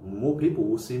way more people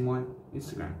will see my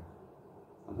Instagram.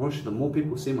 I promise you the more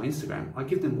people see my Instagram, I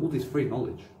give them all this free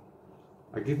knowledge.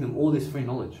 I give them all this free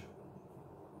knowledge.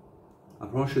 I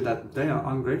promise you that they are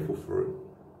ungrateful for it.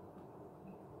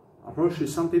 I promise you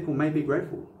some people may be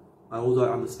grateful. I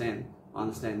understand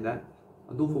that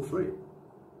I do it for free.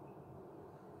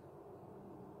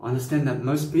 I understand that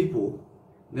most people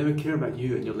never care about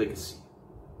you and your legacy.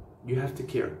 You have to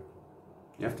care.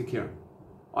 You have to care.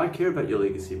 I care about your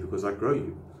legacy because I grow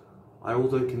you. I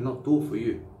although cannot do it for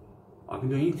you. I can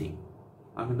do anything.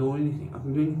 I can do anything. I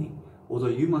can do anything. Although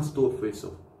you must do it for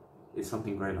yourself. It's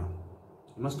something greater.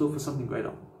 You must do it for something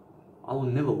greater. I will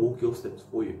never walk your steps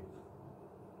for you.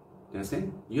 You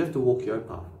understand? You have to walk your own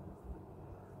path.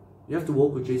 You have to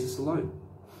walk with Jesus alone.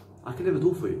 I can never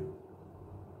do it for you.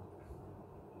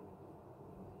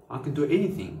 I can do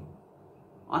anything.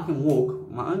 I can walk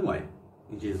my own way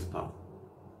in Jesus' path.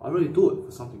 I really do it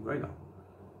for something greater.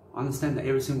 I understand that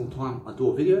every single time I do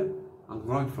a video, I'm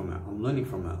growing from it, I'm learning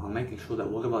from it, I'm making sure that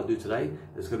whatever I do today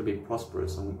is going to be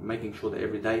prosperous. I'm making sure that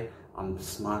every day I'm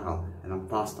smarter and I'm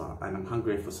faster and I'm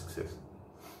hungrier for success.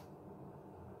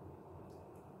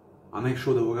 I make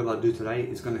sure that whatever I do today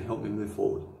is going to help me move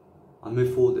forward. I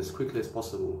move forward as quickly as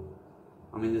possible.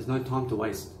 There's no time to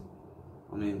waste.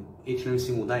 Each and every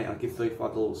single day I give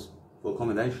 $35 for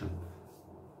accommodation.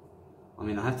 I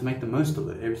have to make the most of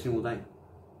it every single day.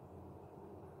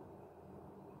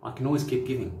 I can always keep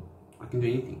giving. I can do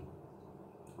anything.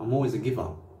 I'm always a giver.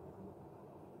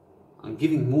 I'm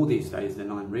giving more these days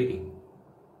than I'm reading.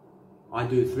 I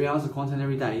do 3 hours of content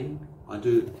every day. I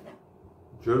do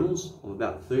journals of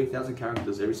about 30,000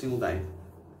 characters every single day,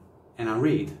 and I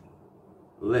read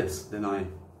less than I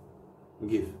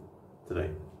give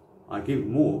today. I give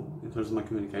more in terms of my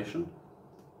communication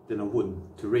than I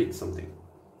would to read something.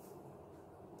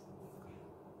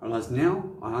 I realize now,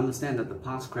 I understand that the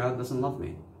past crowd doesn't love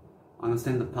me. I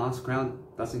understand the past crowd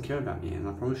doesn't care about me, and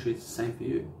I promise you it's the same for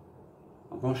you.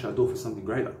 I promise you I do it for something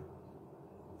greater.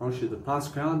 I promise you the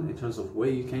past crowd, in terms of where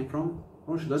you came from, I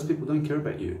promise you those people don't care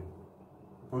about you.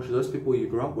 I promise you those people you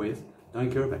grew up with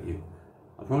don't care about you.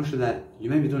 I promise you that you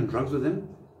may be doing drugs with them,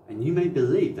 and you may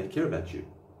believe they care about you.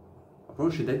 I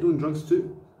promise you they're doing drugs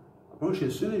too. I promise you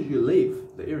as soon as you leave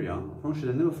the area, I promise you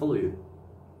they never follow you.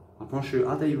 I promise you,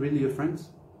 are they really your friends?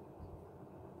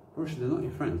 I promise you they're not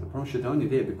your friends. I promise you they're only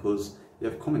there because you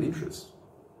have common interests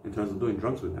in terms of doing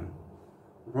drugs with them.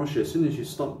 I promise you as soon as you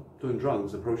stop doing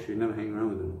drugs, I promise you never hang around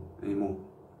with them anymore.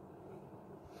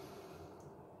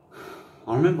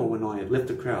 I remember when I had left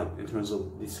the crowd in terms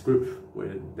of this group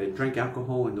where they drank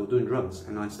alcohol and they were doing drugs,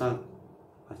 and I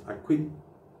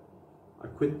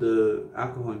quit the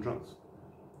alcohol and drugs.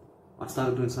 I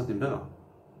started doing something better.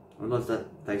 I realized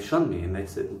that they shunned me and they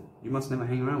said, you must never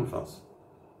hang around with us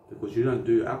because you don't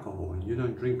do alcohol and you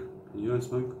don't drink and you don't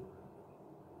smoke.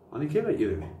 I didn't care about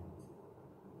you.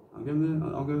 I'll go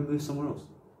and live somewhere else.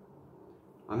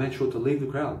 I made sure to leave the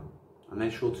crowd. I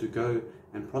made sure to go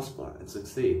and prosper and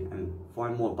succeed and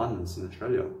find more abundance in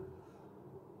Australia.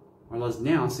 I realize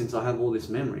now, since I have all this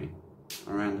memory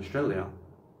around Australia,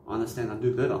 I understand I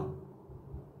do better.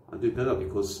 I do better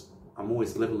because I'm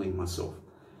always leveling myself.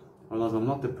 I realize I'm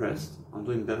not depressed, I'm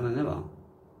doing better than ever.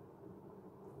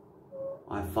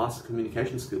 I have faster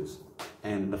communication skills.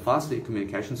 And the faster your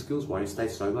communication skills, while you stay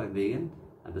sober and vegan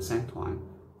at the same time,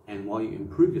 and while you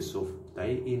improve yourself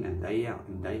day in and day out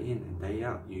and day in and day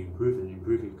out, you improve and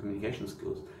improve your communication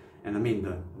skills. And I mean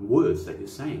the words that you're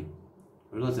saying.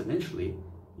 I realize eventually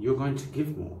you're going to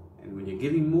give more. And when you're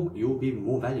giving more, you'll be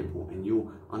more valuable and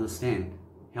you'll understand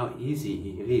how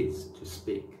easy it is to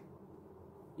speak.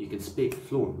 You can speak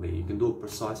fluently, you can do it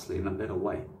precisely in a better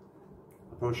way.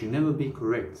 I promise you never be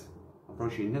correct. I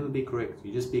promise you never be correct,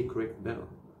 you just be correct better.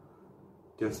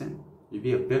 Do you understand? You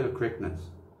be a better correctness.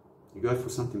 You go for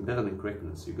something better than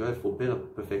correctness. You go for better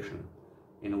perfection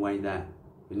in a way that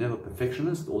you're never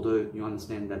perfectionist, although you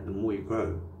understand that the more you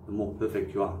grow, the more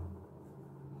perfect you are.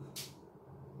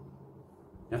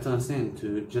 You have to understand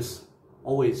to just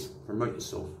always promote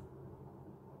yourself.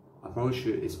 I promise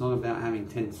you it's not about having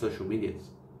 10 social medias.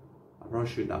 I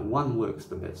promise you that one works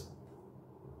the best.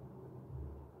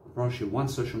 I promise you one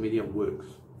social media works.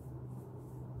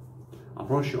 I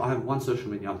promise you I have one social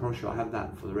media. I promise you I have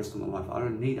that for the rest of my life. I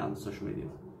don't need other social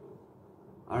medias.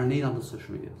 I don't need other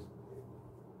social medias.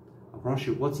 I promise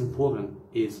you what's important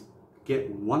is get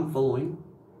one following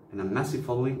and a massive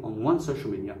following on one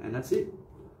social media, and that's it.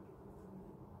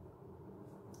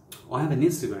 I have an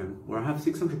Instagram where I have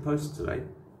 600 posts today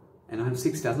and I have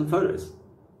 6,000 photos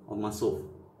of myself,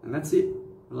 and that's it.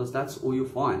 Because that's all you'll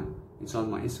find inside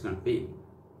my Instagram feed.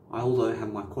 I also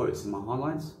have my quotes in my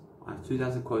highlights. I have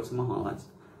 2,000 quotes in my highlights.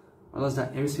 I realize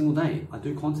that every single day I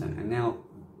do content, and now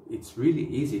it's really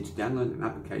easy to download an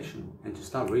application and to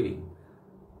start reading.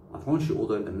 I promise you,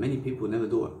 although that many people never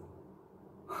do it.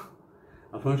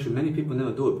 I promise you many people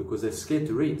never do it because they're scared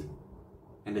to read.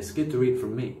 And they're scared to read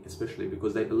from me, especially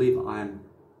because they believe I am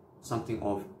something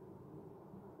of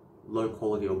low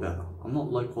quality or better. I'm not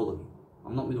low quality.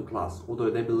 I'm not middle class, although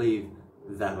they believe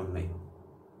that of me.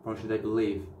 I promise you they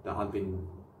believe that I've been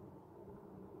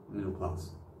middle class.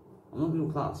 I'm not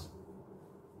middle class.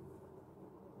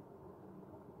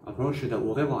 I promise you that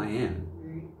whatever I am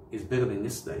is better than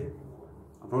yesterday.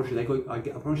 I promise you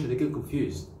they get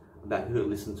confused about who to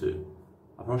listen to.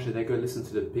 I promise you they go listen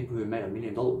to the people who made $1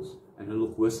 million and who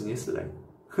look worse than yesterday.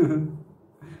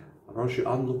 I promise you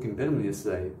I'm looking better than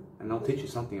yesterday, and I'll teach you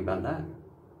something about that.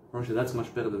 I promise you that's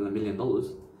much better than $1 million.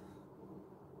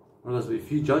 Realize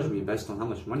if you judge me based on how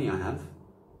much money I have,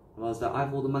 realize that I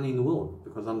have all the money in the world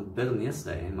because I'm better than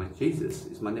yesterday, and my Jesus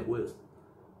is my net worth.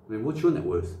 I mean, what's your net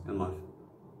worth in life?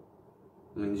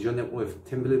 I mean, is your net worth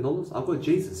 $10 billion? I've got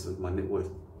Jesus as my net worth.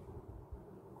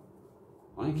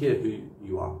 I don't care who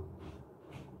you are.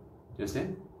 Do you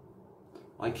understand?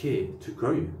 I care to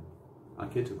grow you. I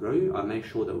care to grow you. I make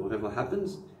sure that whatever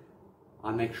happens,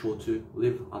 I make sure to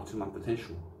live up to my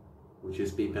potential, which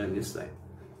is be better than yesterday.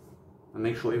 I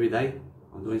make sure every day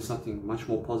I'm doing something much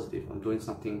more positive. I'm doing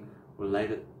something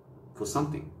related for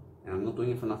something, and I'm not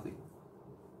doing it for nothing.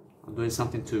 I'm doing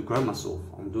something to grow myself.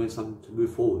 I'm doing something to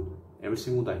move forward every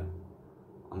single day.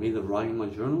 I'm either writing my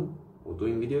journal or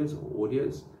doing videos or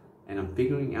audios, and I'm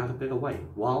figuring out a better way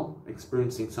while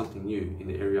experiencing something new in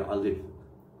the area I live.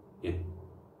 in.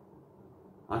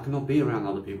 I cannot be around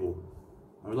other people.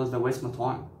 I realize they waste my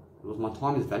time. Because my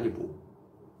time is valuable.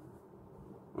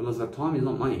 I realize that time is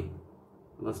not money.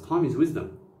 I realize time is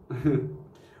wisdom. I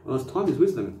realize time is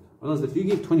wisdom. I realize that if you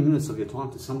give 20 minutes of your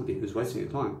time to somebody who's wasting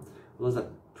your time, I realize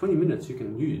that 20 minutes you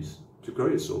can use to grow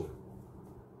yourself.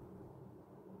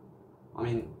 I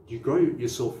mean, you grow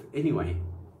yourself anyway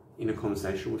in a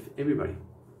conversation with everybody.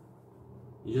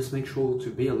 You just make sure to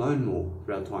be alone more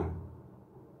throughout time.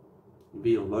 You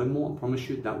be alone more, I promise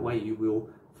you, that way you will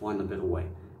find a better way.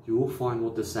 You will find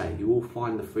what to say. You will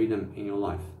find the freedom in your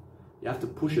life. You have to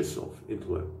push yourself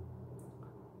into it.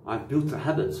 I've built a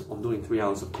habit of doing 3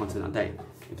 hours of content a day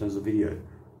in terms of video.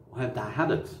 I have that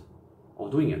habit of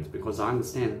doing it because I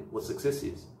understand what success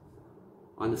is.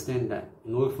 I understand that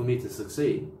in order for me to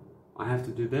succeed, I have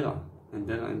to do better and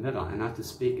better and better, and I have to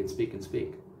speak and speak and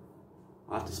speak.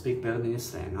 I have to speak better than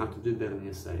yesterday, and I have to do better than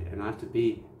yesterday, and I have to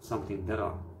be something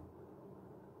better.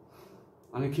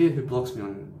 I don't care who blocks me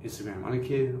on Instagram. I don't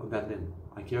care about them.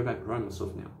 I care about growing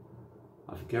myself now.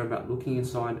 I care about looking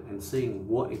inside and seeing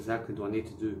what exactly do I need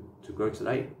to do to grow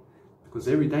today. Because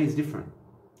every day is different.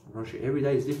 I promise you, every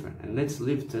day is different. And let's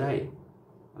live today.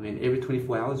 I mean, every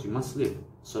 24 hours you must live.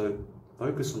 So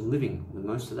focus on living the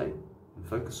most today. And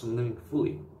focus on living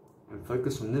fully. And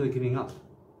focus on never giving up.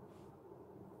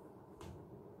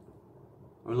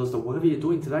 I realize that whatever you're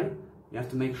doing today, you have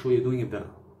to make sure you're doing it better.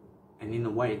 And in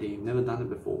a way that you've never done it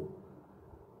before.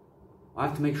 I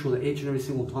have to make sure that each and every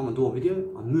single time I do a video,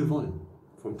 I move on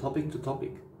from topic to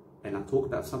topic. And I talk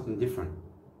about something different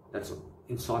that's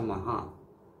inside my heart.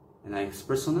 And I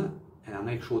express on it, and I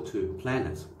make sure to plan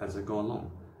it as I go along.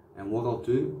 And what I'll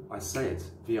do, I say it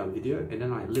via video, and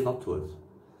then I live up to it.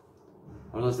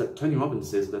 I realize that Tony Robbins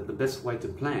says that the best way to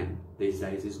plan these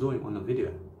days is doing it on a video.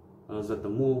 I realize that the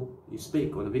more you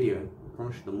speak on a video, I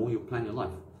promise you, the more you plan your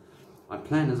life. I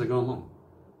plan as I go along.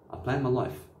 I plan my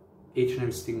life each and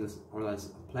every single. I realize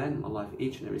I plan my life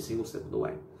each and every single step of the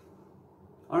way.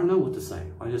 I don't know what to say.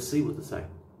 I just see what to say.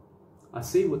 I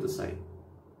see what to say.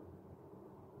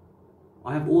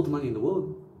 I have all the money in the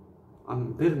world.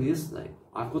 I'm better than yesterday.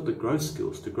 I've got the growth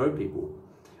skills to grow people.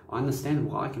 I understand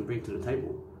what I can bring to the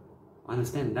table. I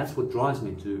understand that's what drives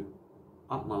me to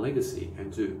up my legacy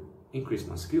and to increase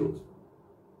my skills.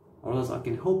 I realize I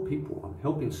can help people. I'm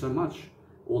helping so much.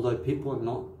 Although people are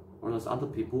not, or those other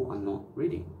people are not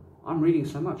reading. I'm reading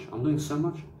so much. I'm doing so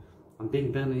much. I'm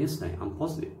being better than yesterday. I'm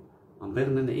positive. I'm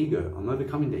better than the ego. I'm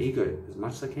overcoming the ego as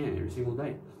much as I can every single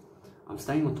day. I'm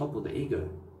staying on top of the ego.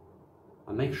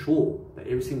 I make sure that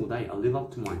every single day I live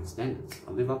up to my standards.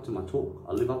 I live up to my talk.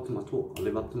 I live up to my talk. I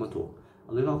live up to my talk.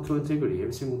 I live up to integrity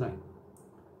every single day.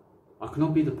 I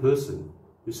cannot be the person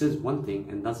who says one thing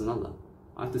and does another.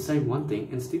 I have to say one thing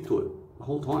and stick to it the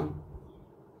whole time.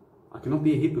 I cannot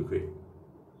be a hypocrite.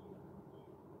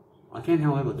 I can,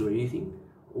 however, do anything,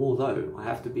 although I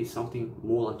have to be something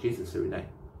more like Jesus every day.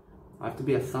 I have to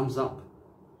be a thumbs up.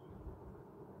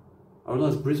 I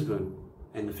realized Brisbane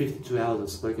and the 52 hours I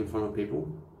spoke in front of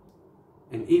people,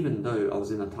 and even though I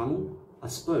was in a tunnel, I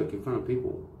spoke in front of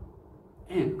people,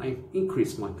 and I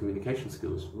increased my communication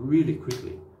skills really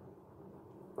quickly.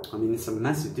 I mean, it's a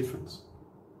massive difference.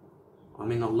 I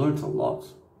mean, I learned a lot,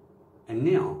 and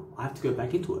now I have to go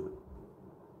back into it.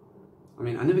 I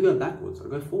mean, I never go backwards, I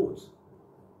go forwards.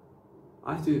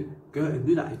 I have to go and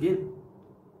do that again.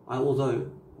 Although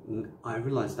I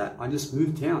realized that I just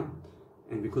moved town,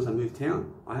 and because I moved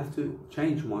town, I have to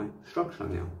change my structure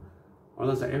now. I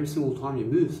realize that every single time you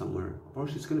move somewhere,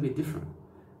 approach is going to be different,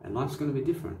 and life's going to be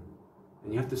different,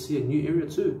 and you have to see a new area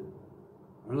too.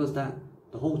 I realize that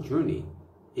the whole journey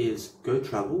is go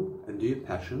travel and do your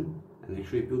passion, and make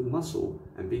sure you build muscle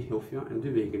and be healthier and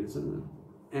do veganism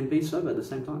and be sober at the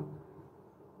same time.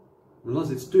 I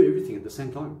realize it's do everything at the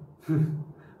same time.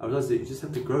 I realize that you just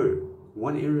have to grow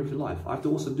one area of your life. I have to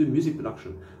also do music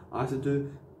production. I have to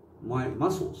do my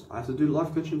muscles. I have to do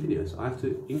life coaching videos. I have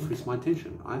to increase my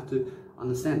attention. I have to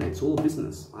understand that it's all a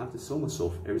business. I have to sell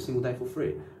myself every single day for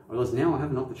free. I realize now I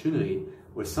have an opportunity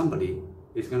where somebody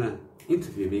is going to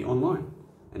interview me online.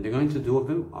 And they're going to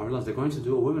do I realize they're going to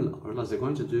do a webinar. I realize they're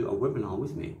going to do a webinar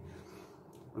with me.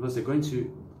 I realize they're going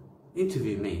to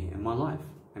interview me and my life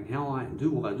and how I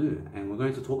do what I do. And we're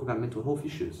going to talk about mental health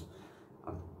issues.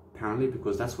 Apparently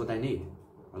because that's what they need.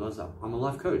 I realize that I'm a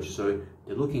life coach. So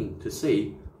they're looking to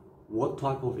see what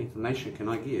type of information can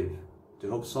I give to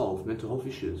help solve mental health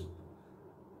issues.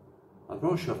 I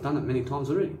promise you I've done it many times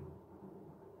already.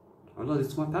 I realize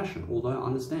it's my passion. Although I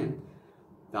understand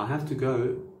that I have to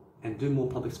go and do more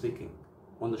public speaking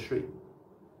on the street.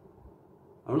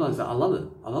 I realize that I love it.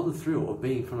 I love the thrill of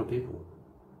being in front of people.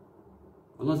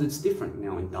 I realize it's different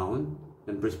now in Darwin.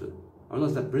 than Brisbane. I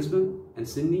realise that Brisbane and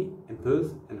Sydney and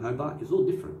Perth and Hobart is all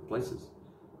different places.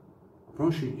 I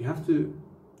promise you, you have to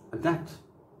adapt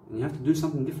and you have to do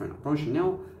something different. I promise you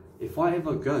now, if I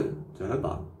ever go to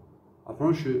Hobart, I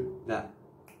promise you that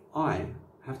I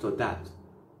have to adapt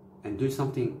and do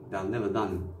something that I've never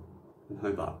done in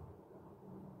Hobart.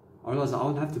 I realise that I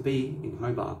would have to be in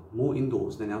Hobart more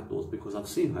indoors than outdoors because I've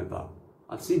seen Hobart.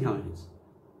 I've seen how it is.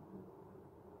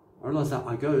 I realise that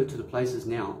I go to the places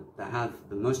now that have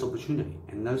the most opportunity,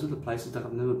 and those are the places that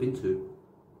I've never been to.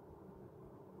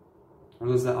 I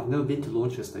realise that I've never been to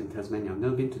Launceston in Tasmania. I've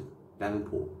never been to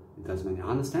Devonport in Tasmania. I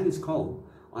understand it's cold.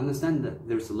 I understand that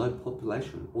there is a low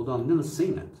population, although I've never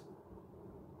seen it.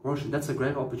 That's a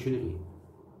great opportunity,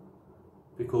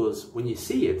 because when you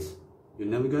see it, you'll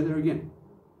never go there again.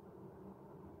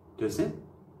 Do you understand?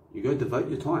 You go devote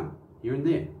your time here and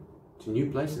there to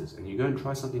new places, and you go and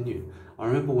try something new. I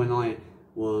remember when I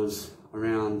was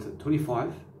around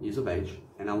 25 years of age,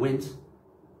 and I went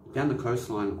down the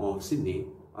coastline of Sydney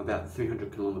about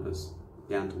 300 kilometres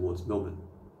down towards Melbourne.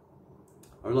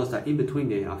 I realised that in between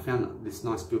there I found this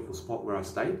nice beautiful spot where I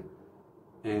stayed,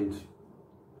 and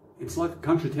it's like a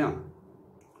country town,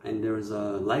 and there is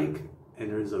a lake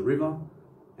and there is a river,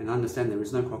 and I understand there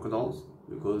is no crocodiles,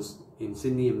 because in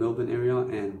Sydney and Melbourne area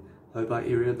and Hobart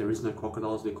area there is no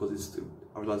crocodiles, because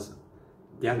I realised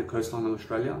down the coastline of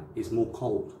Australia is more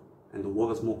cold and the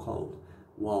water's more cold,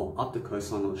 while up the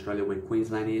coastline of Australia where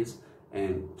Queensland is,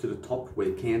 and to the top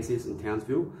where Cairns is in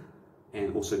Townsville,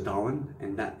 and also Darwin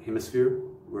and that hemisphere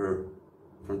where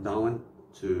from Darwin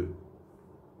to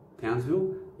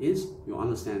Townsville is, you'll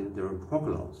understand there are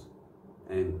crocodiles,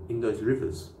 and in those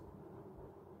rivers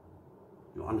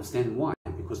you'll understand why,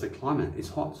 because the climate is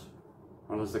hot.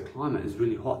 Whereas the climate is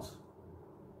really hot.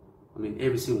 I mean,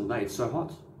 every single day it's so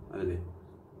hot over there.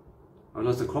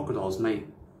 Whereas the crocodiles may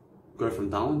go from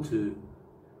Darwin to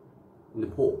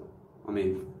Nepal. I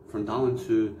mean, from Darwin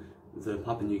to the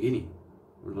Papua New Guinea.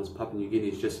 Whereas Papua New Guinea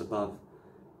is just above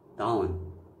Darwin.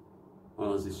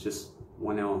 Whereas it's just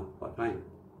 1 hour by plane.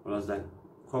 Whereas that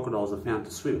crocodiles are found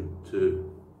to swim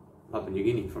to Papua New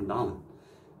Guinea from Darwin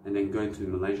and then going to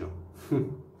Malaysia.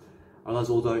 Whereas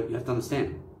although you have to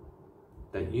understand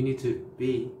that you need to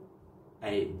be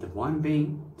a divine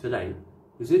being today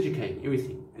who's educating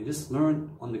everything and just learn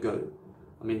on the go.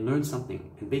 I mean, learn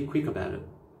something and be quick about it.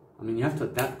 I mean, you have to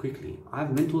adapt quickly. I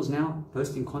have mentors now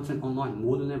posting content online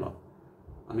more than ever.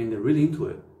 I mean, they're really into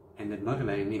it and they're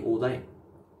motivating me all day.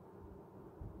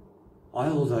 I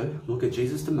also look at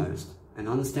Jesus the most and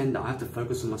understand that I have to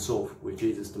focus on myself with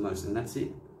Jesus the most, and that's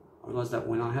it. I realize that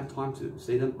when I have time to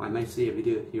see them, I may see a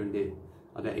video here and there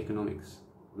about economics,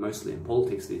 mostly in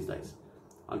politics these days.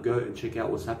 I go and check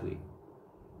out what's happening.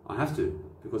 I have to,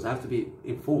 because I have to be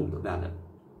informed about it.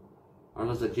 I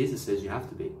realize that Jesus says you have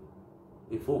to be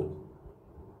informed.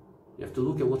 You have to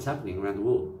look at what's happening around the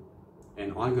world.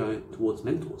 And I go towards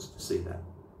mentors to see that.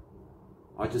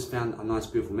 I just found a nice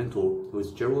beautiful mentor who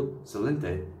is Gerald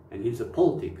Celente, and he's a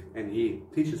politic, and he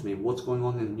teaches me what's going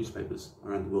on in the newspapers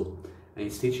around the world. And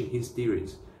he's teaching his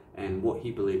theories and what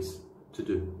he believes to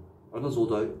do. I realize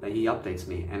although that he updates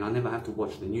me and I never have to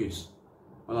watch the news.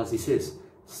 I realize he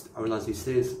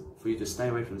says for you to stay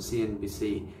away from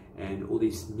CNBC and all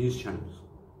these news channels.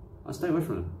 I stay away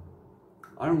from them.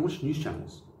 I don't watch news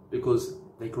channels because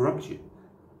they corrupt you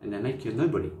and they make you a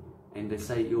nobody, and they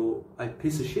say you're a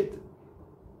piece of shit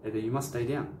and that you must stay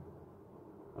down.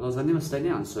 Otherwise I never stay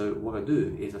down, so what I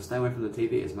do is I stay away from the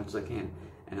TV as much as I can,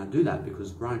 and I do that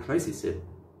because Brian Tracy said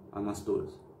I must do it.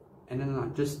 And then I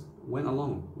just went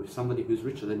along with somebody who's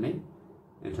richer than me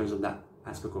in terms of that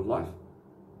aspect of life.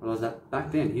 I realized that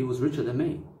back then he was richer than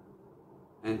me,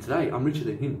 and today I'm richer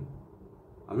than him.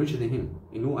 I'm richer than him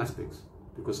in all aspects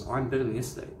because I'm better than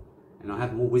yesterday and I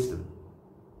have more wisdom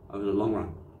over the long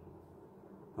run.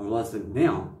 I realized that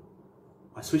now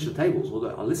I switched the tables,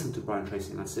 although I listened to Brian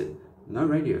Tracy and I said no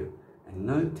radio and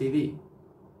no TV.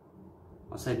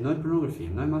 I said no pornography,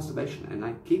 no masturbation, and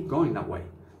I keep going that way.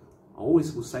 I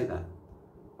always will say that.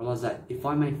 I realize that if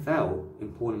I may fail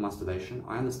in porn and masturbation,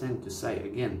 I understand to say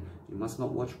again, you must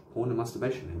not watch porn and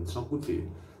masturbation, and it's not good for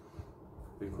you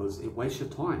because it wastes your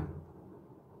time.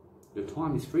 Your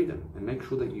time is freedom, and make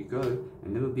sure that you go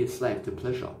and never be a slave to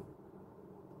pleasure.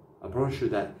 I promise you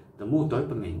that the more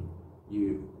dopamine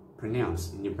you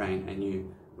pronounce in your brain and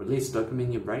you release dopamine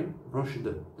in your brain, I promise you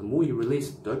that the more you release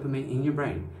dopamine in your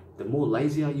brain, the more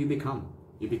lazier you become.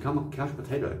 You become a couch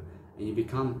potato and you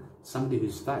become somebody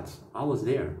who's fat. I was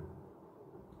there.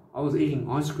 I was eating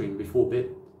ice cream before bed.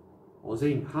 I was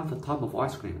eating half a tub of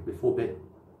ice cream before bed.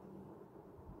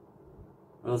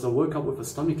 As I woke up with a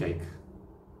stomach ache.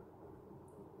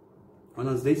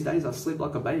 Whereas these days I sleep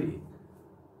like a baby.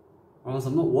 Whereas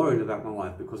I'm not worried about my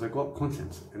life because I got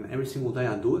content, and every single day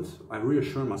I do it, I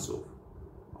reassure myself,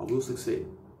 I will succeed.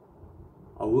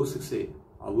 I will succeed.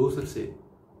 I will succeed.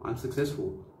 I'm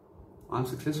successful. I'm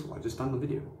successful. I just done the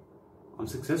video. I'm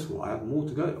successful. I have more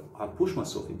to go. I push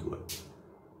myself into it.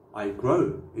 I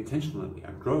grow intentionally.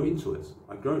 I grow into it.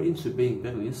 I grow into being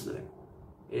better than yesterday.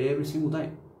 Every single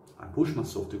day, I push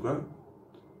myself to grow.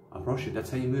 I promise you, that's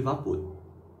how you move upward.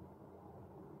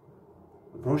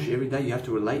 I promise you, every day you have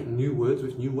to relate new words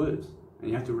with new words. And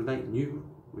you have to relate new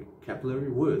vocabulary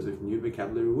words with new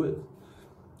vocabulary words.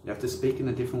 You have to speak in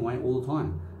a different way all the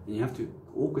time. And you have to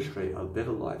orchestrate a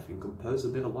better life and compose a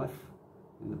better life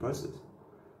in the process.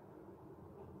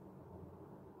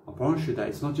 I promise you that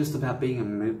it's not just about being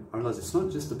I realize it's not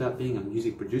just about being a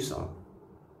music producer.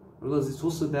 I realize it's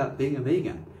also about being a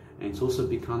vegan. And it's also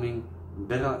becoming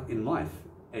better in life.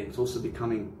 And it's also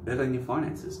becoming better in your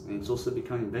finances. And it's also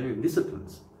becoming better in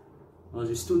disciplines. Otherwise,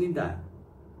 you still need that.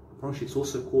 I promise you, it's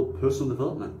also called personal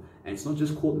development. And it's not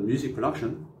just called music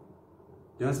production.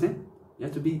 Do you understand? You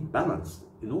have to be balanced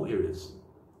in all areas.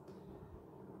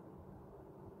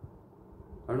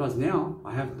 I realize now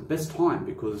I have the best time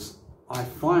because I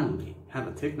finally have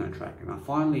a techno track and I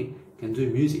finally can do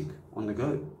music on the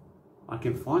go. I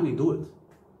can finally do it.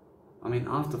 I mean,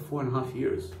 after 4.5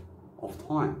 years of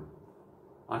time,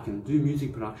 I can do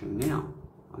music production now.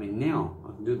 I mean, now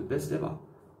I can do the best ever.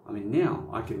 I mean, now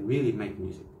I can really make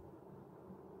music.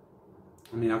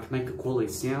 I mean, I can make a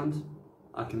quality sound.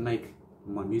 I can make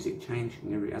my music change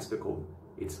in every aspect of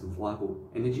its vital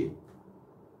energy.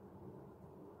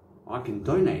 I can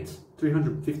donate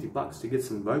 $350 to get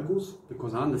some vocals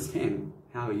because I understand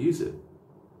how to use it.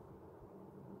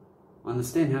 I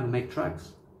understand how to make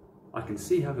tracks. I can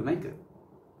see how to make it.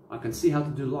 I can see how to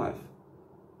do live.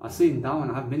 I see in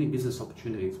Darwin I have many business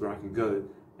opportunities where I can go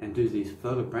and do these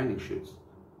further branding shoots.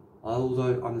 I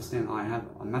also understand I have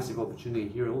a massive opportunity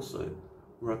here also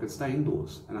where I can stay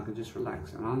indoors and I can just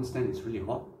relax. And I understand it's really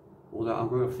hot, although I've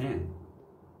got a fan.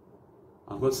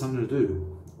 I've got something to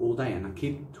do all day and I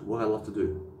keep to what I love to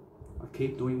do. I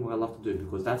keep doing what I love to do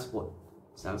because that's what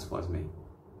satisfies me.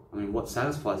 I mean, what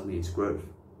satisfies me is growth.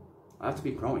 I have to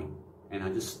be growing and I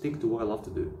just stick to what I love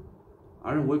to do.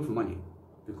 I don't work for money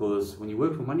because when you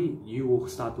work for money, you will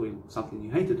start doing something you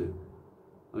hate to do.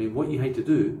 I mean, what you hate to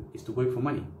do is to work for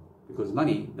money because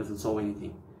money doesn't solve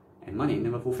anything and money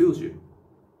never fulfills you.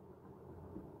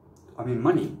 I mean,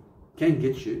 money can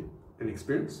get you an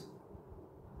experience.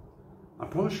 I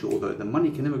promise you, although, the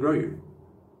money can never grow you.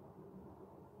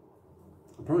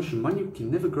 I promise you, money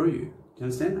can never grow you. Do you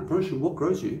understand? I promise you, what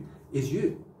grows you is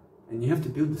you. And you have to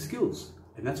build the skills.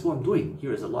 And that's what I'm doing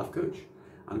here as a life coach.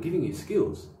 I'm giving you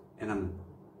skills and I'm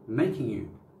making you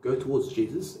go towards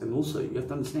Jesus. And also, you have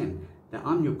to understand that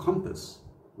I'm your compass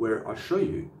where I show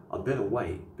you a better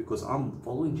way because I'm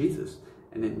following Jesus.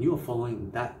 And then you are following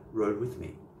that road with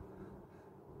me.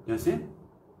 You understand?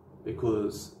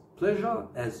 Because pleasure,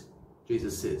 as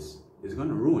Jesus says, is going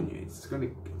to ruin you. It's going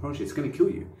to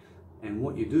kill you. And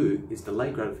what you do is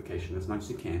delay gratification as much as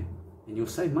you can, and you'll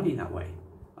save money that way.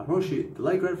 I promise you,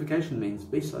 delay gratification means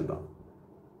be sober.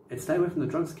 And stay away from the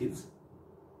drugs, kids.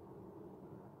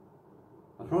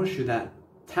 I promise you that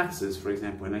taxes, for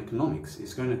example, in economics,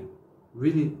 is going to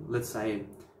really, let's say,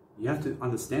 you have to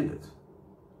understand it.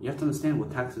 You have to understand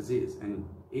what taxes is. And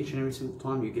each and every single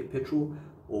time you get petrol,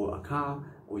 or a car,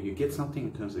 or you get something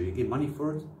in terms of you give money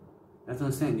for it, you have to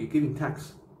understand you're giving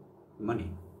tax money.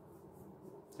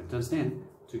 You have to understand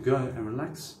to go and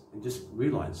relax and just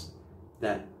realize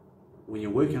that when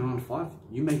you're working on 9 to 5,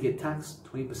 you may get taxed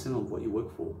 20% of what you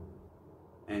work for.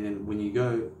 And then when you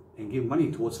go and give money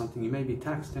towards something, you may be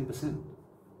taxed 10%.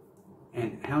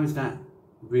 And how is that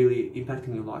really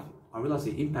impacting your life? I realize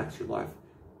it impacts your life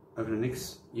over the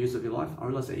next years of your life. I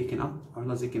realize that it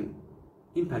can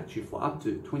impact you for up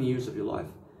to 20 years of your life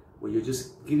where you're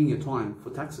just giving your time for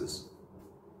taxes.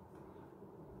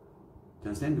 Do you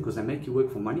understand? Because they make you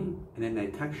work for money and then they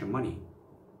tax your money.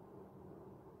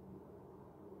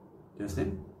 Do you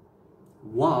understand?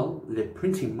 While they're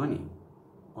printing money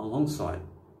alongside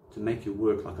to make you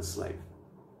work like a slave.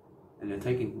 And they're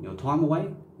taking your time away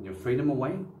and your freedom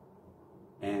away.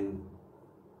 And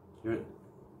I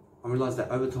realize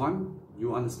that over time,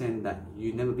 you understand that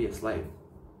you never be a slave.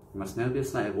 You must never be a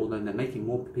slave, although they're making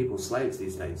more people slaves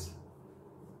these days.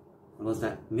 I realize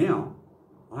that now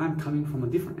I am coming from a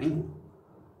different angle.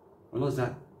 I realize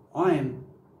that I am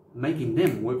making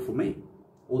them work for me,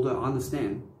 although I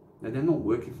understand that they're not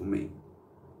working for me.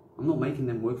 I'm not making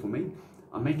them work for me.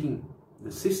 I'm making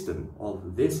the system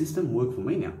of their system work for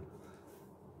me now.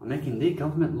 I'm making their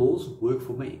government laws work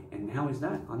for me. And how is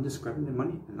that? I'm just grabbing their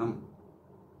money and I'm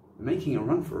making a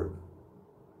run for it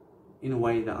in a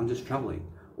way that I'm just traveling,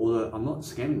 although I'm not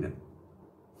scamming them.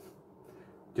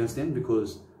 Do you understand?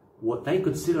 Because what they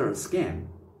consider a scam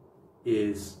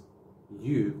is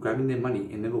you grabbing their money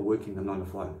and never working the 9 to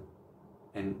 5.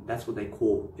 And that's what they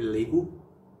call illegal.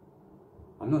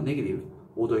 I'm not negative,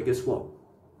 although guess what?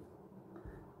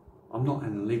 I'm not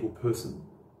an illegal person.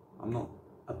 I'm not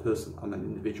a person. I'm an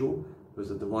individual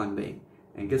who's a divine being.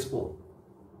 And guess what?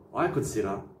 I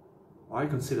consider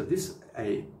this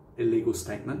a illegal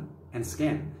statement and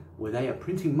scam where they are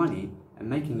printing money and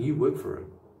making you work for it.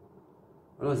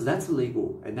 Otherwise, that's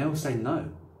illegal, and they will say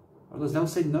no. Otherwise, they'll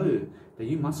say no, that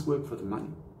you must work for the money.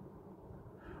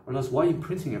 Otherwise, why are you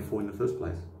printing it for in the first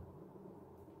place?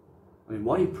 I mean,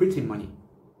 why are you printing money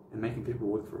and making people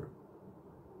work for it?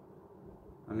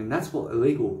 I mean, that's what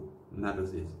illegal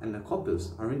matters is. And the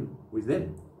coppers are in with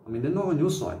them. I mean, they're not on your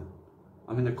side.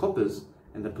 I mean, the coppers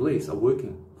and the police are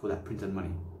working for that printed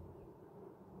money.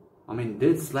 I mean,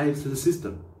 they're slaves to the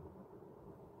system.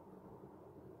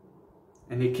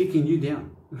 And they're kicking you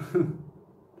down.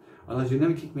 Otherwise, you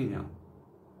never kick me down.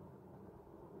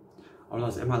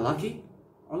 Otherwise, am I lucky?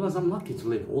 Otherwise, I'm lucky to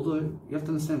live. Although, you have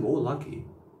to understand, we're all lucky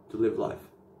to live life.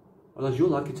 Otherwise, you're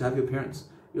lucky to have your parents.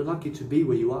 You're lucky to be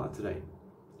where you are today.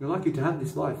 You're lucky to have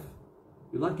this life.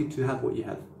 You're lucky to have what you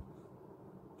have.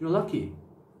 You're lucky,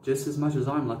 just as much as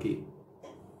I'm lucky.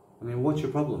 I mean, what's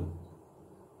your problem?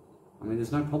 I mean,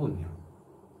 there's no problem here.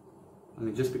 I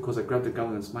mean, just because I grab the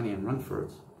government's money and run for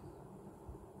it.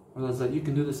 Realize that you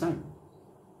can do the same.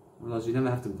 Realize you never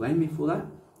have to blame me for that.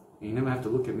 And you never have to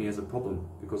look at me as a problem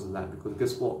because of that. Because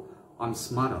guess what? I'm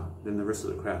smarter than the rest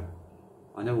of the crowd.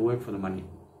 I never work for the money.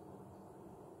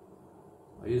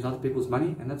 I use other people's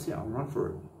money and that's it. I'll run for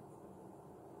it.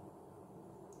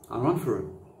 I'll run for it.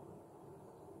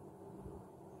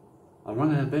 I'll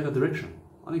run in a better direction.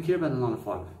 I don't care about the 9 to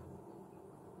 5.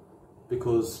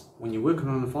 Because when you work on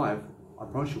 9 to 5, I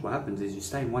promise you what happens is you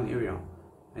stay in one area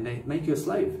and they make you a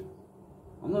slave.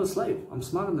 I'm not a slave. I'm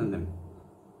smarter than them.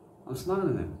 I'm smarter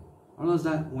than them. I realize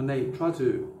that when they try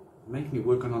to make me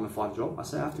work on a 9 to 5 job, I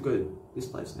say I have to go to this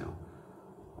place now.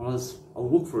 I realize I'll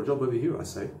look for a job over here, I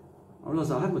say. I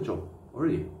realize I have a job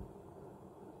already.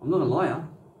 I'm not a liar.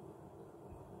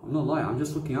 I'm not a liar. I'm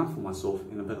just looking out for myself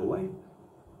in a better way.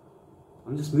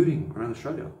 I'm just moving around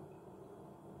Australia.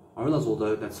 I realize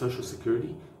although that social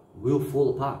security will fall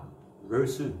apart very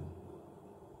soon.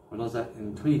 I realize that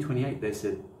in 2028 they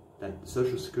said that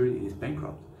social security is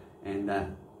bankrupt and that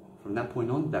from that point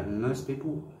on that most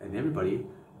people and everybody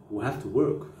will have to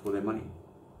work for their money.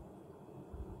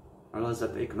 I realize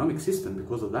that the economic system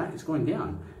because of that is going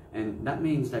down, and that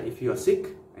means that if you are sick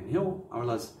and ill, I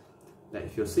realize that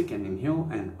if you're sick and ill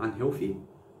and unhealthy,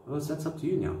 I realize that's up to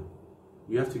you now.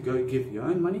 You have to go give your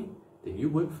own money that you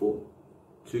work for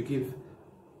to give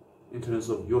in terms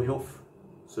of your health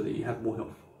so that you have more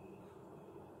health.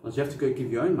 Otherwise you have to go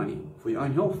give your own money for your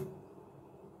own health.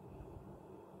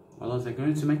 Otherwise they're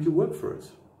going to make you work for it.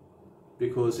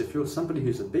 Because if you're somebody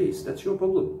who's obese, that's your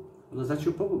problem. Otherwise that's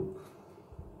your problem.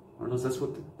 Otherwise that's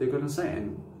what they're going to say.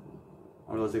 And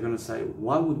otherwise they're going to say,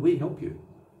 why would we help you?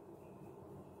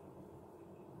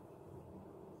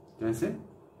 Do you understand?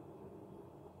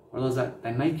 Otherwise that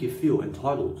they make you feel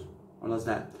entitled. Otherwise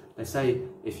that they say,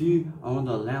 if you are on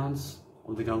the allowance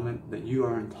of the government, that you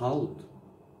are entitled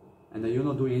and that you're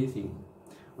not doing anything.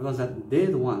 Realize that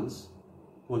they're the ones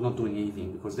who are not doing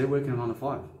anything because they're working 9 to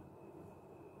 5.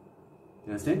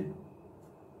 You understand?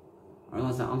 I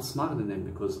realize that I'm smarter than them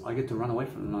because I get to run away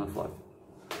from the 9 to 5.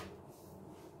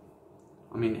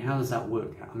 I mean, how does that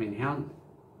work? I mean, how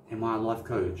am I a life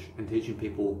coach and teaching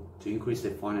people to increase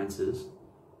their finances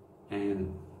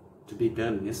and to be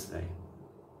better than yesterday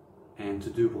and to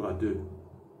do what I do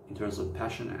in terms of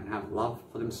passion and have love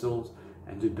for themselves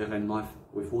and do better in life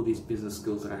with all these business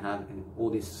skills that I have and all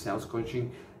this sales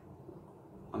coaching?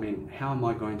 I mean, how am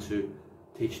I going to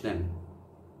teach them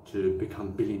to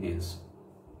become billionaires?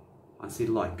 I see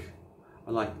I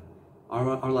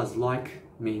realize like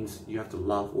means you have to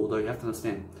love, although you have to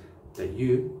understand that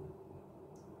you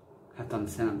have to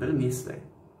understand I'm better than yesterday.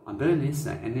 I'm better than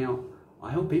yesterday, and now I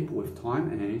help people with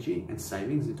time and energy and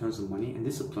savings in terms of money and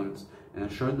disciplines, and I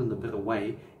show them the better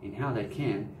way in how they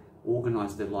can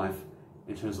organize their life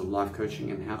in terms of life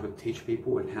coaching and how to teach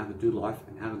people and how to do life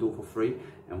and how to do it for free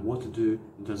and what to do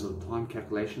in terms of time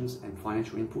calculations and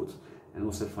financial inputs and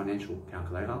also financial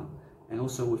calculator, and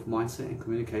also with mindset and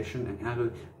communication and how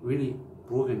to really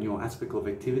broaden your aspect of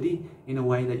activity in a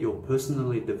way that you're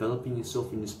personally developing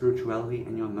yourself in your spirituality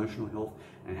and your emotional health,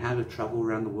 and how to travel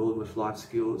around the world with life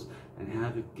skills, and how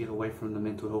to get away from the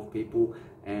mental health people,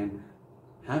 and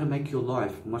how to make your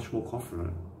life much more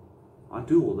confident. I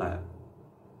do all that.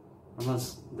 Unless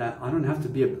that I don't have to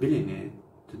be a billionaire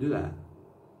to do that.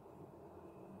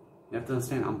 You have to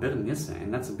understand, I'm better than yesterday,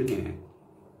 and that's a billionaire.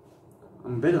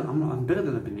 I'm better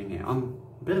than a billionaire. I'm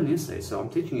better than yesterday, so I'm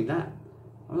teaching you that.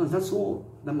 Otherwise, that's all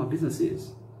that my business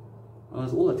is.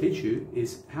 Otherwise, all I teach you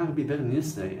is how to be better than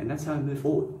yesterday, and that's how you move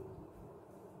forward.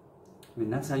 I mean,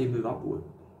 that's how you move upward.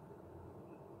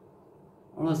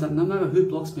 Otherwise, that no matter who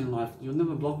blocks me in life, you'll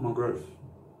never block my growth.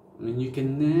 I mean, you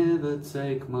can never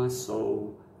take my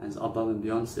soul, as Above and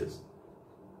Beyond says.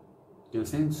 You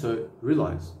understand? So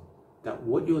realize that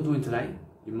what you're doing today,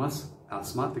 you must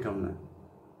outsmart the government.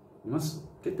 You must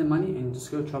get the money and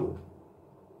just go travel.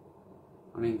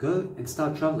 I mean, go and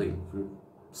start traveling from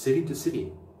city to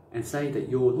city and say that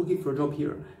you're looking for a job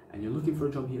here and you're looking for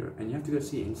a job here and you have to go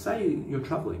see it, and say you're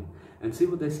traveling and see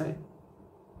what they say.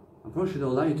 I'm pretty sure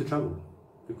they'll allow you to travel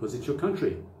because it's your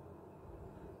country.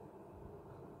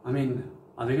 I mean,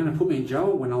 are they going to put me in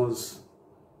jail when I was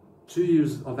 2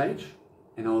 years of age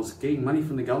and I was getting money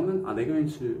from the government? Are they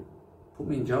going to put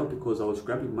me in jail because I was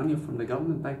grabbing money from the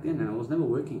government back then and I was never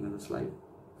working as a slave?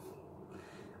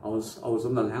 I was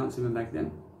on the allowance even back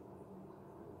then.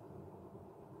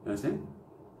 You understand?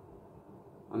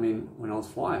 I mean, when I was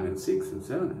 5 and 6 and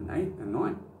 7 and 8 and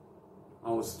 9, I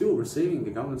was still receiving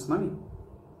the government's money.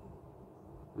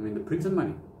 I mean, the printed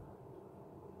money.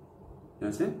 You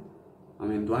understand? I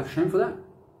mean, do I have shame for that?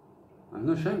 I have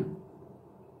no shame.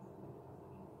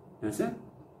 You understand?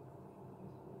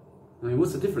 I mean,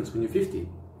 what's the difference when you're 50?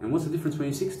 And what's the difference when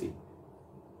you're 60?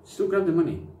 Still grab the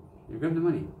money. You grab the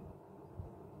money.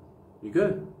 You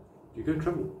go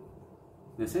travel.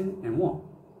 You understand? And what?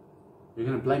 You're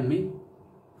going to blame me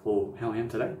for how I am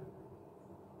today?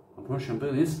 I'm pretty sure I'm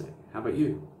better than yesterday. How about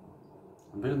you?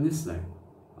 I'm better than yesterday.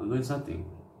 I'm doing something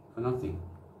for nothing.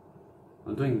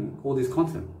 I'm doing all this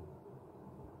content.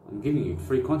 I'm giving you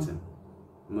free content.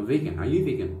 I'm a vegan. Are you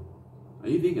vegan? Are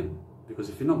you vegan? Because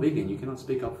if you're not vegan, you cannot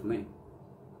speak up for me.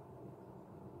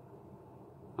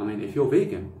 I mean, if you're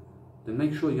vegan, then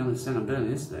make sure you understand I'm better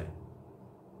than yesterday.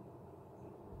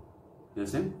 You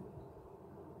understand?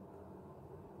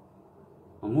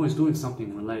 I'm always doing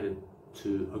something related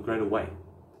to a greater way.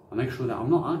 I make sure that I'm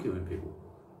not arguing with people.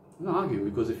 I'm not arguing,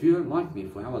 because if you don't like me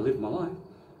for how I live my life,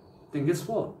 then guess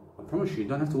what? I promise you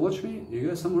don't have to watch me, you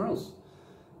go somewhere else.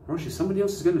 I promise you somebody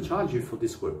else is going to charge you for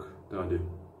this work that I do.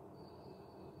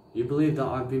 You believe that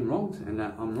I've been wronged and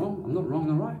that I'm wrong? I'm not wrong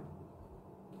nor right.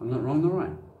 I'm not wrong nor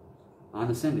right. I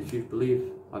understand if you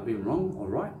believe I've been wrong or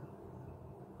right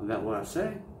about what I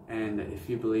say, and if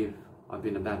you believe I've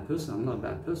been a bad person, I'm not a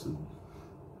bad person.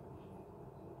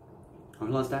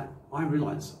 I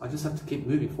realize I just have to keep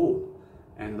moving forward.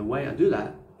 And the way I do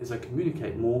that is I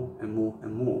communicate more and more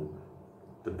and more.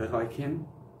 The better I can,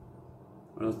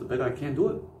 or the better I can do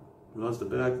it, or the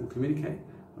better I can communicate,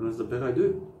 or the better I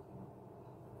do.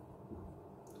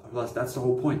 I realize that's the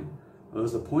whole point.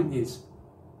 Because the point is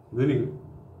moving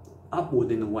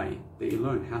upward in a way that you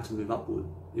learn how to move upward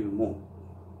even more.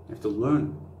 You have to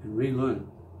learn and relearn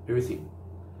everything.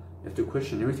 You have to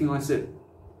question everything I said.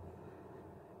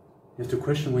 You have to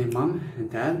question what your mum and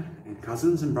dad and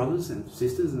cousins and brothers and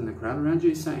sisters and the crowd around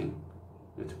you is saying.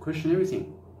 You have to question everything.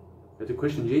 You have to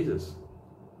question Jesus.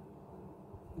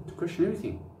 You have to question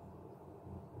everything.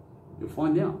 You'll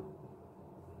find out.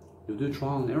 You'll do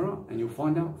trial and error and you'll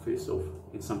find out for yourself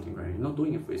in something greater. You're not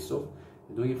doing it for yourself,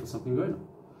 you're doing it for something greater.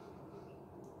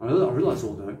 I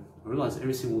realize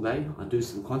every single day I do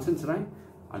some content today,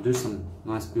 I do some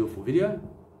nice beautiful video,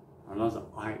 I realize that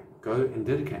I go and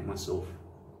dedicate myself.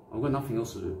 I've got nothing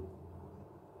else to do.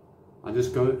 I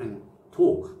just go and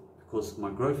talk because my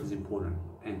growth is important,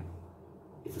 and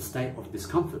it's a state of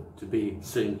discomfort to be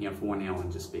sitting here for 1 hour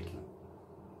and just speaking.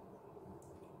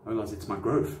 I realize it's my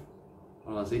growth. I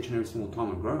realize each and every single time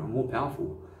I grow, I'm more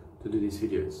powerful to do these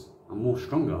videos. I'm more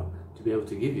stronger to be able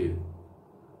to give you.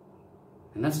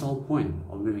 And that's the whole point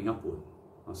of moving upward.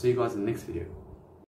 I'll see you guys in the next video.